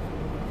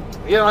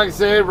 yeah, like I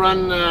say,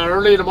 run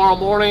early tomorrow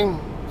morning,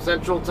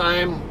 Central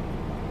Time.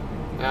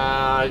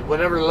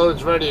 Whenever the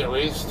load's ready, at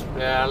least.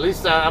 At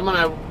least I'm going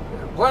to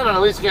plan on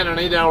at least getting an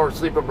 8-hour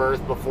sleeper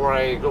berth before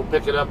I go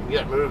pick it up and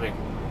get moving.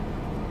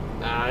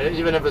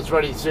 Even if it's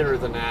ready sooner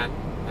than that.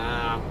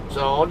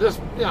 So I'll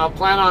just,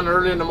 plan on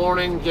early in the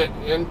morning,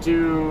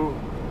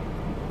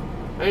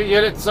 maybe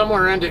get it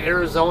somewhere into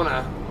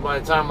Arizona by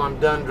the time I'm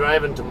done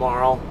driving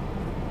tomorrow.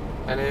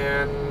 And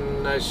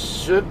then I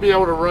should be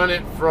able to run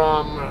it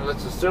from,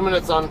 let's assume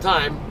it's on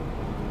time,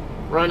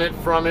 run it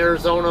from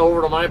Arizona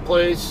over to my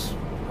place,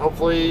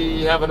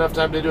 hopefully you have enough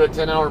time to do a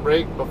 10-hour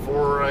break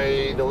before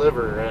I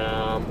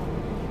deliver.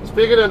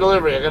 Speaking of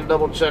delivery, I gotta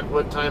double check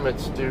what time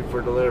it's due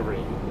for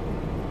delivery.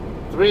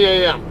 3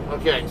 a.m.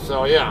 Okay,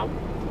 so yeah,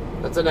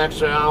 that's an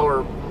extra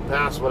hour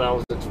past what I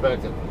was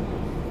expecting.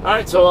 All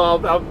right, so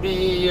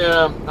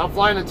I'll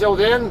flying until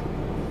then.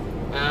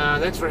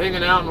 Thanks for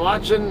hanging out and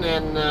watching,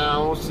 and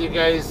we'll see you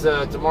guys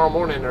tomorrow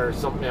morning or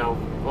something.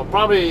 Well,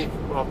 probably,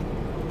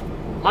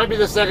 might be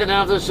the second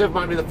half of the shift,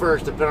 might be the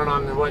first, depending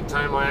on what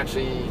time I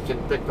actually can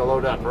pick the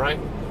load up. All right,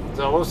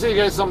 so we'll see you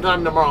guys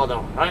sometime tomorrow, though.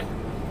 All right,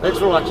 thanks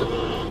for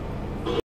watching.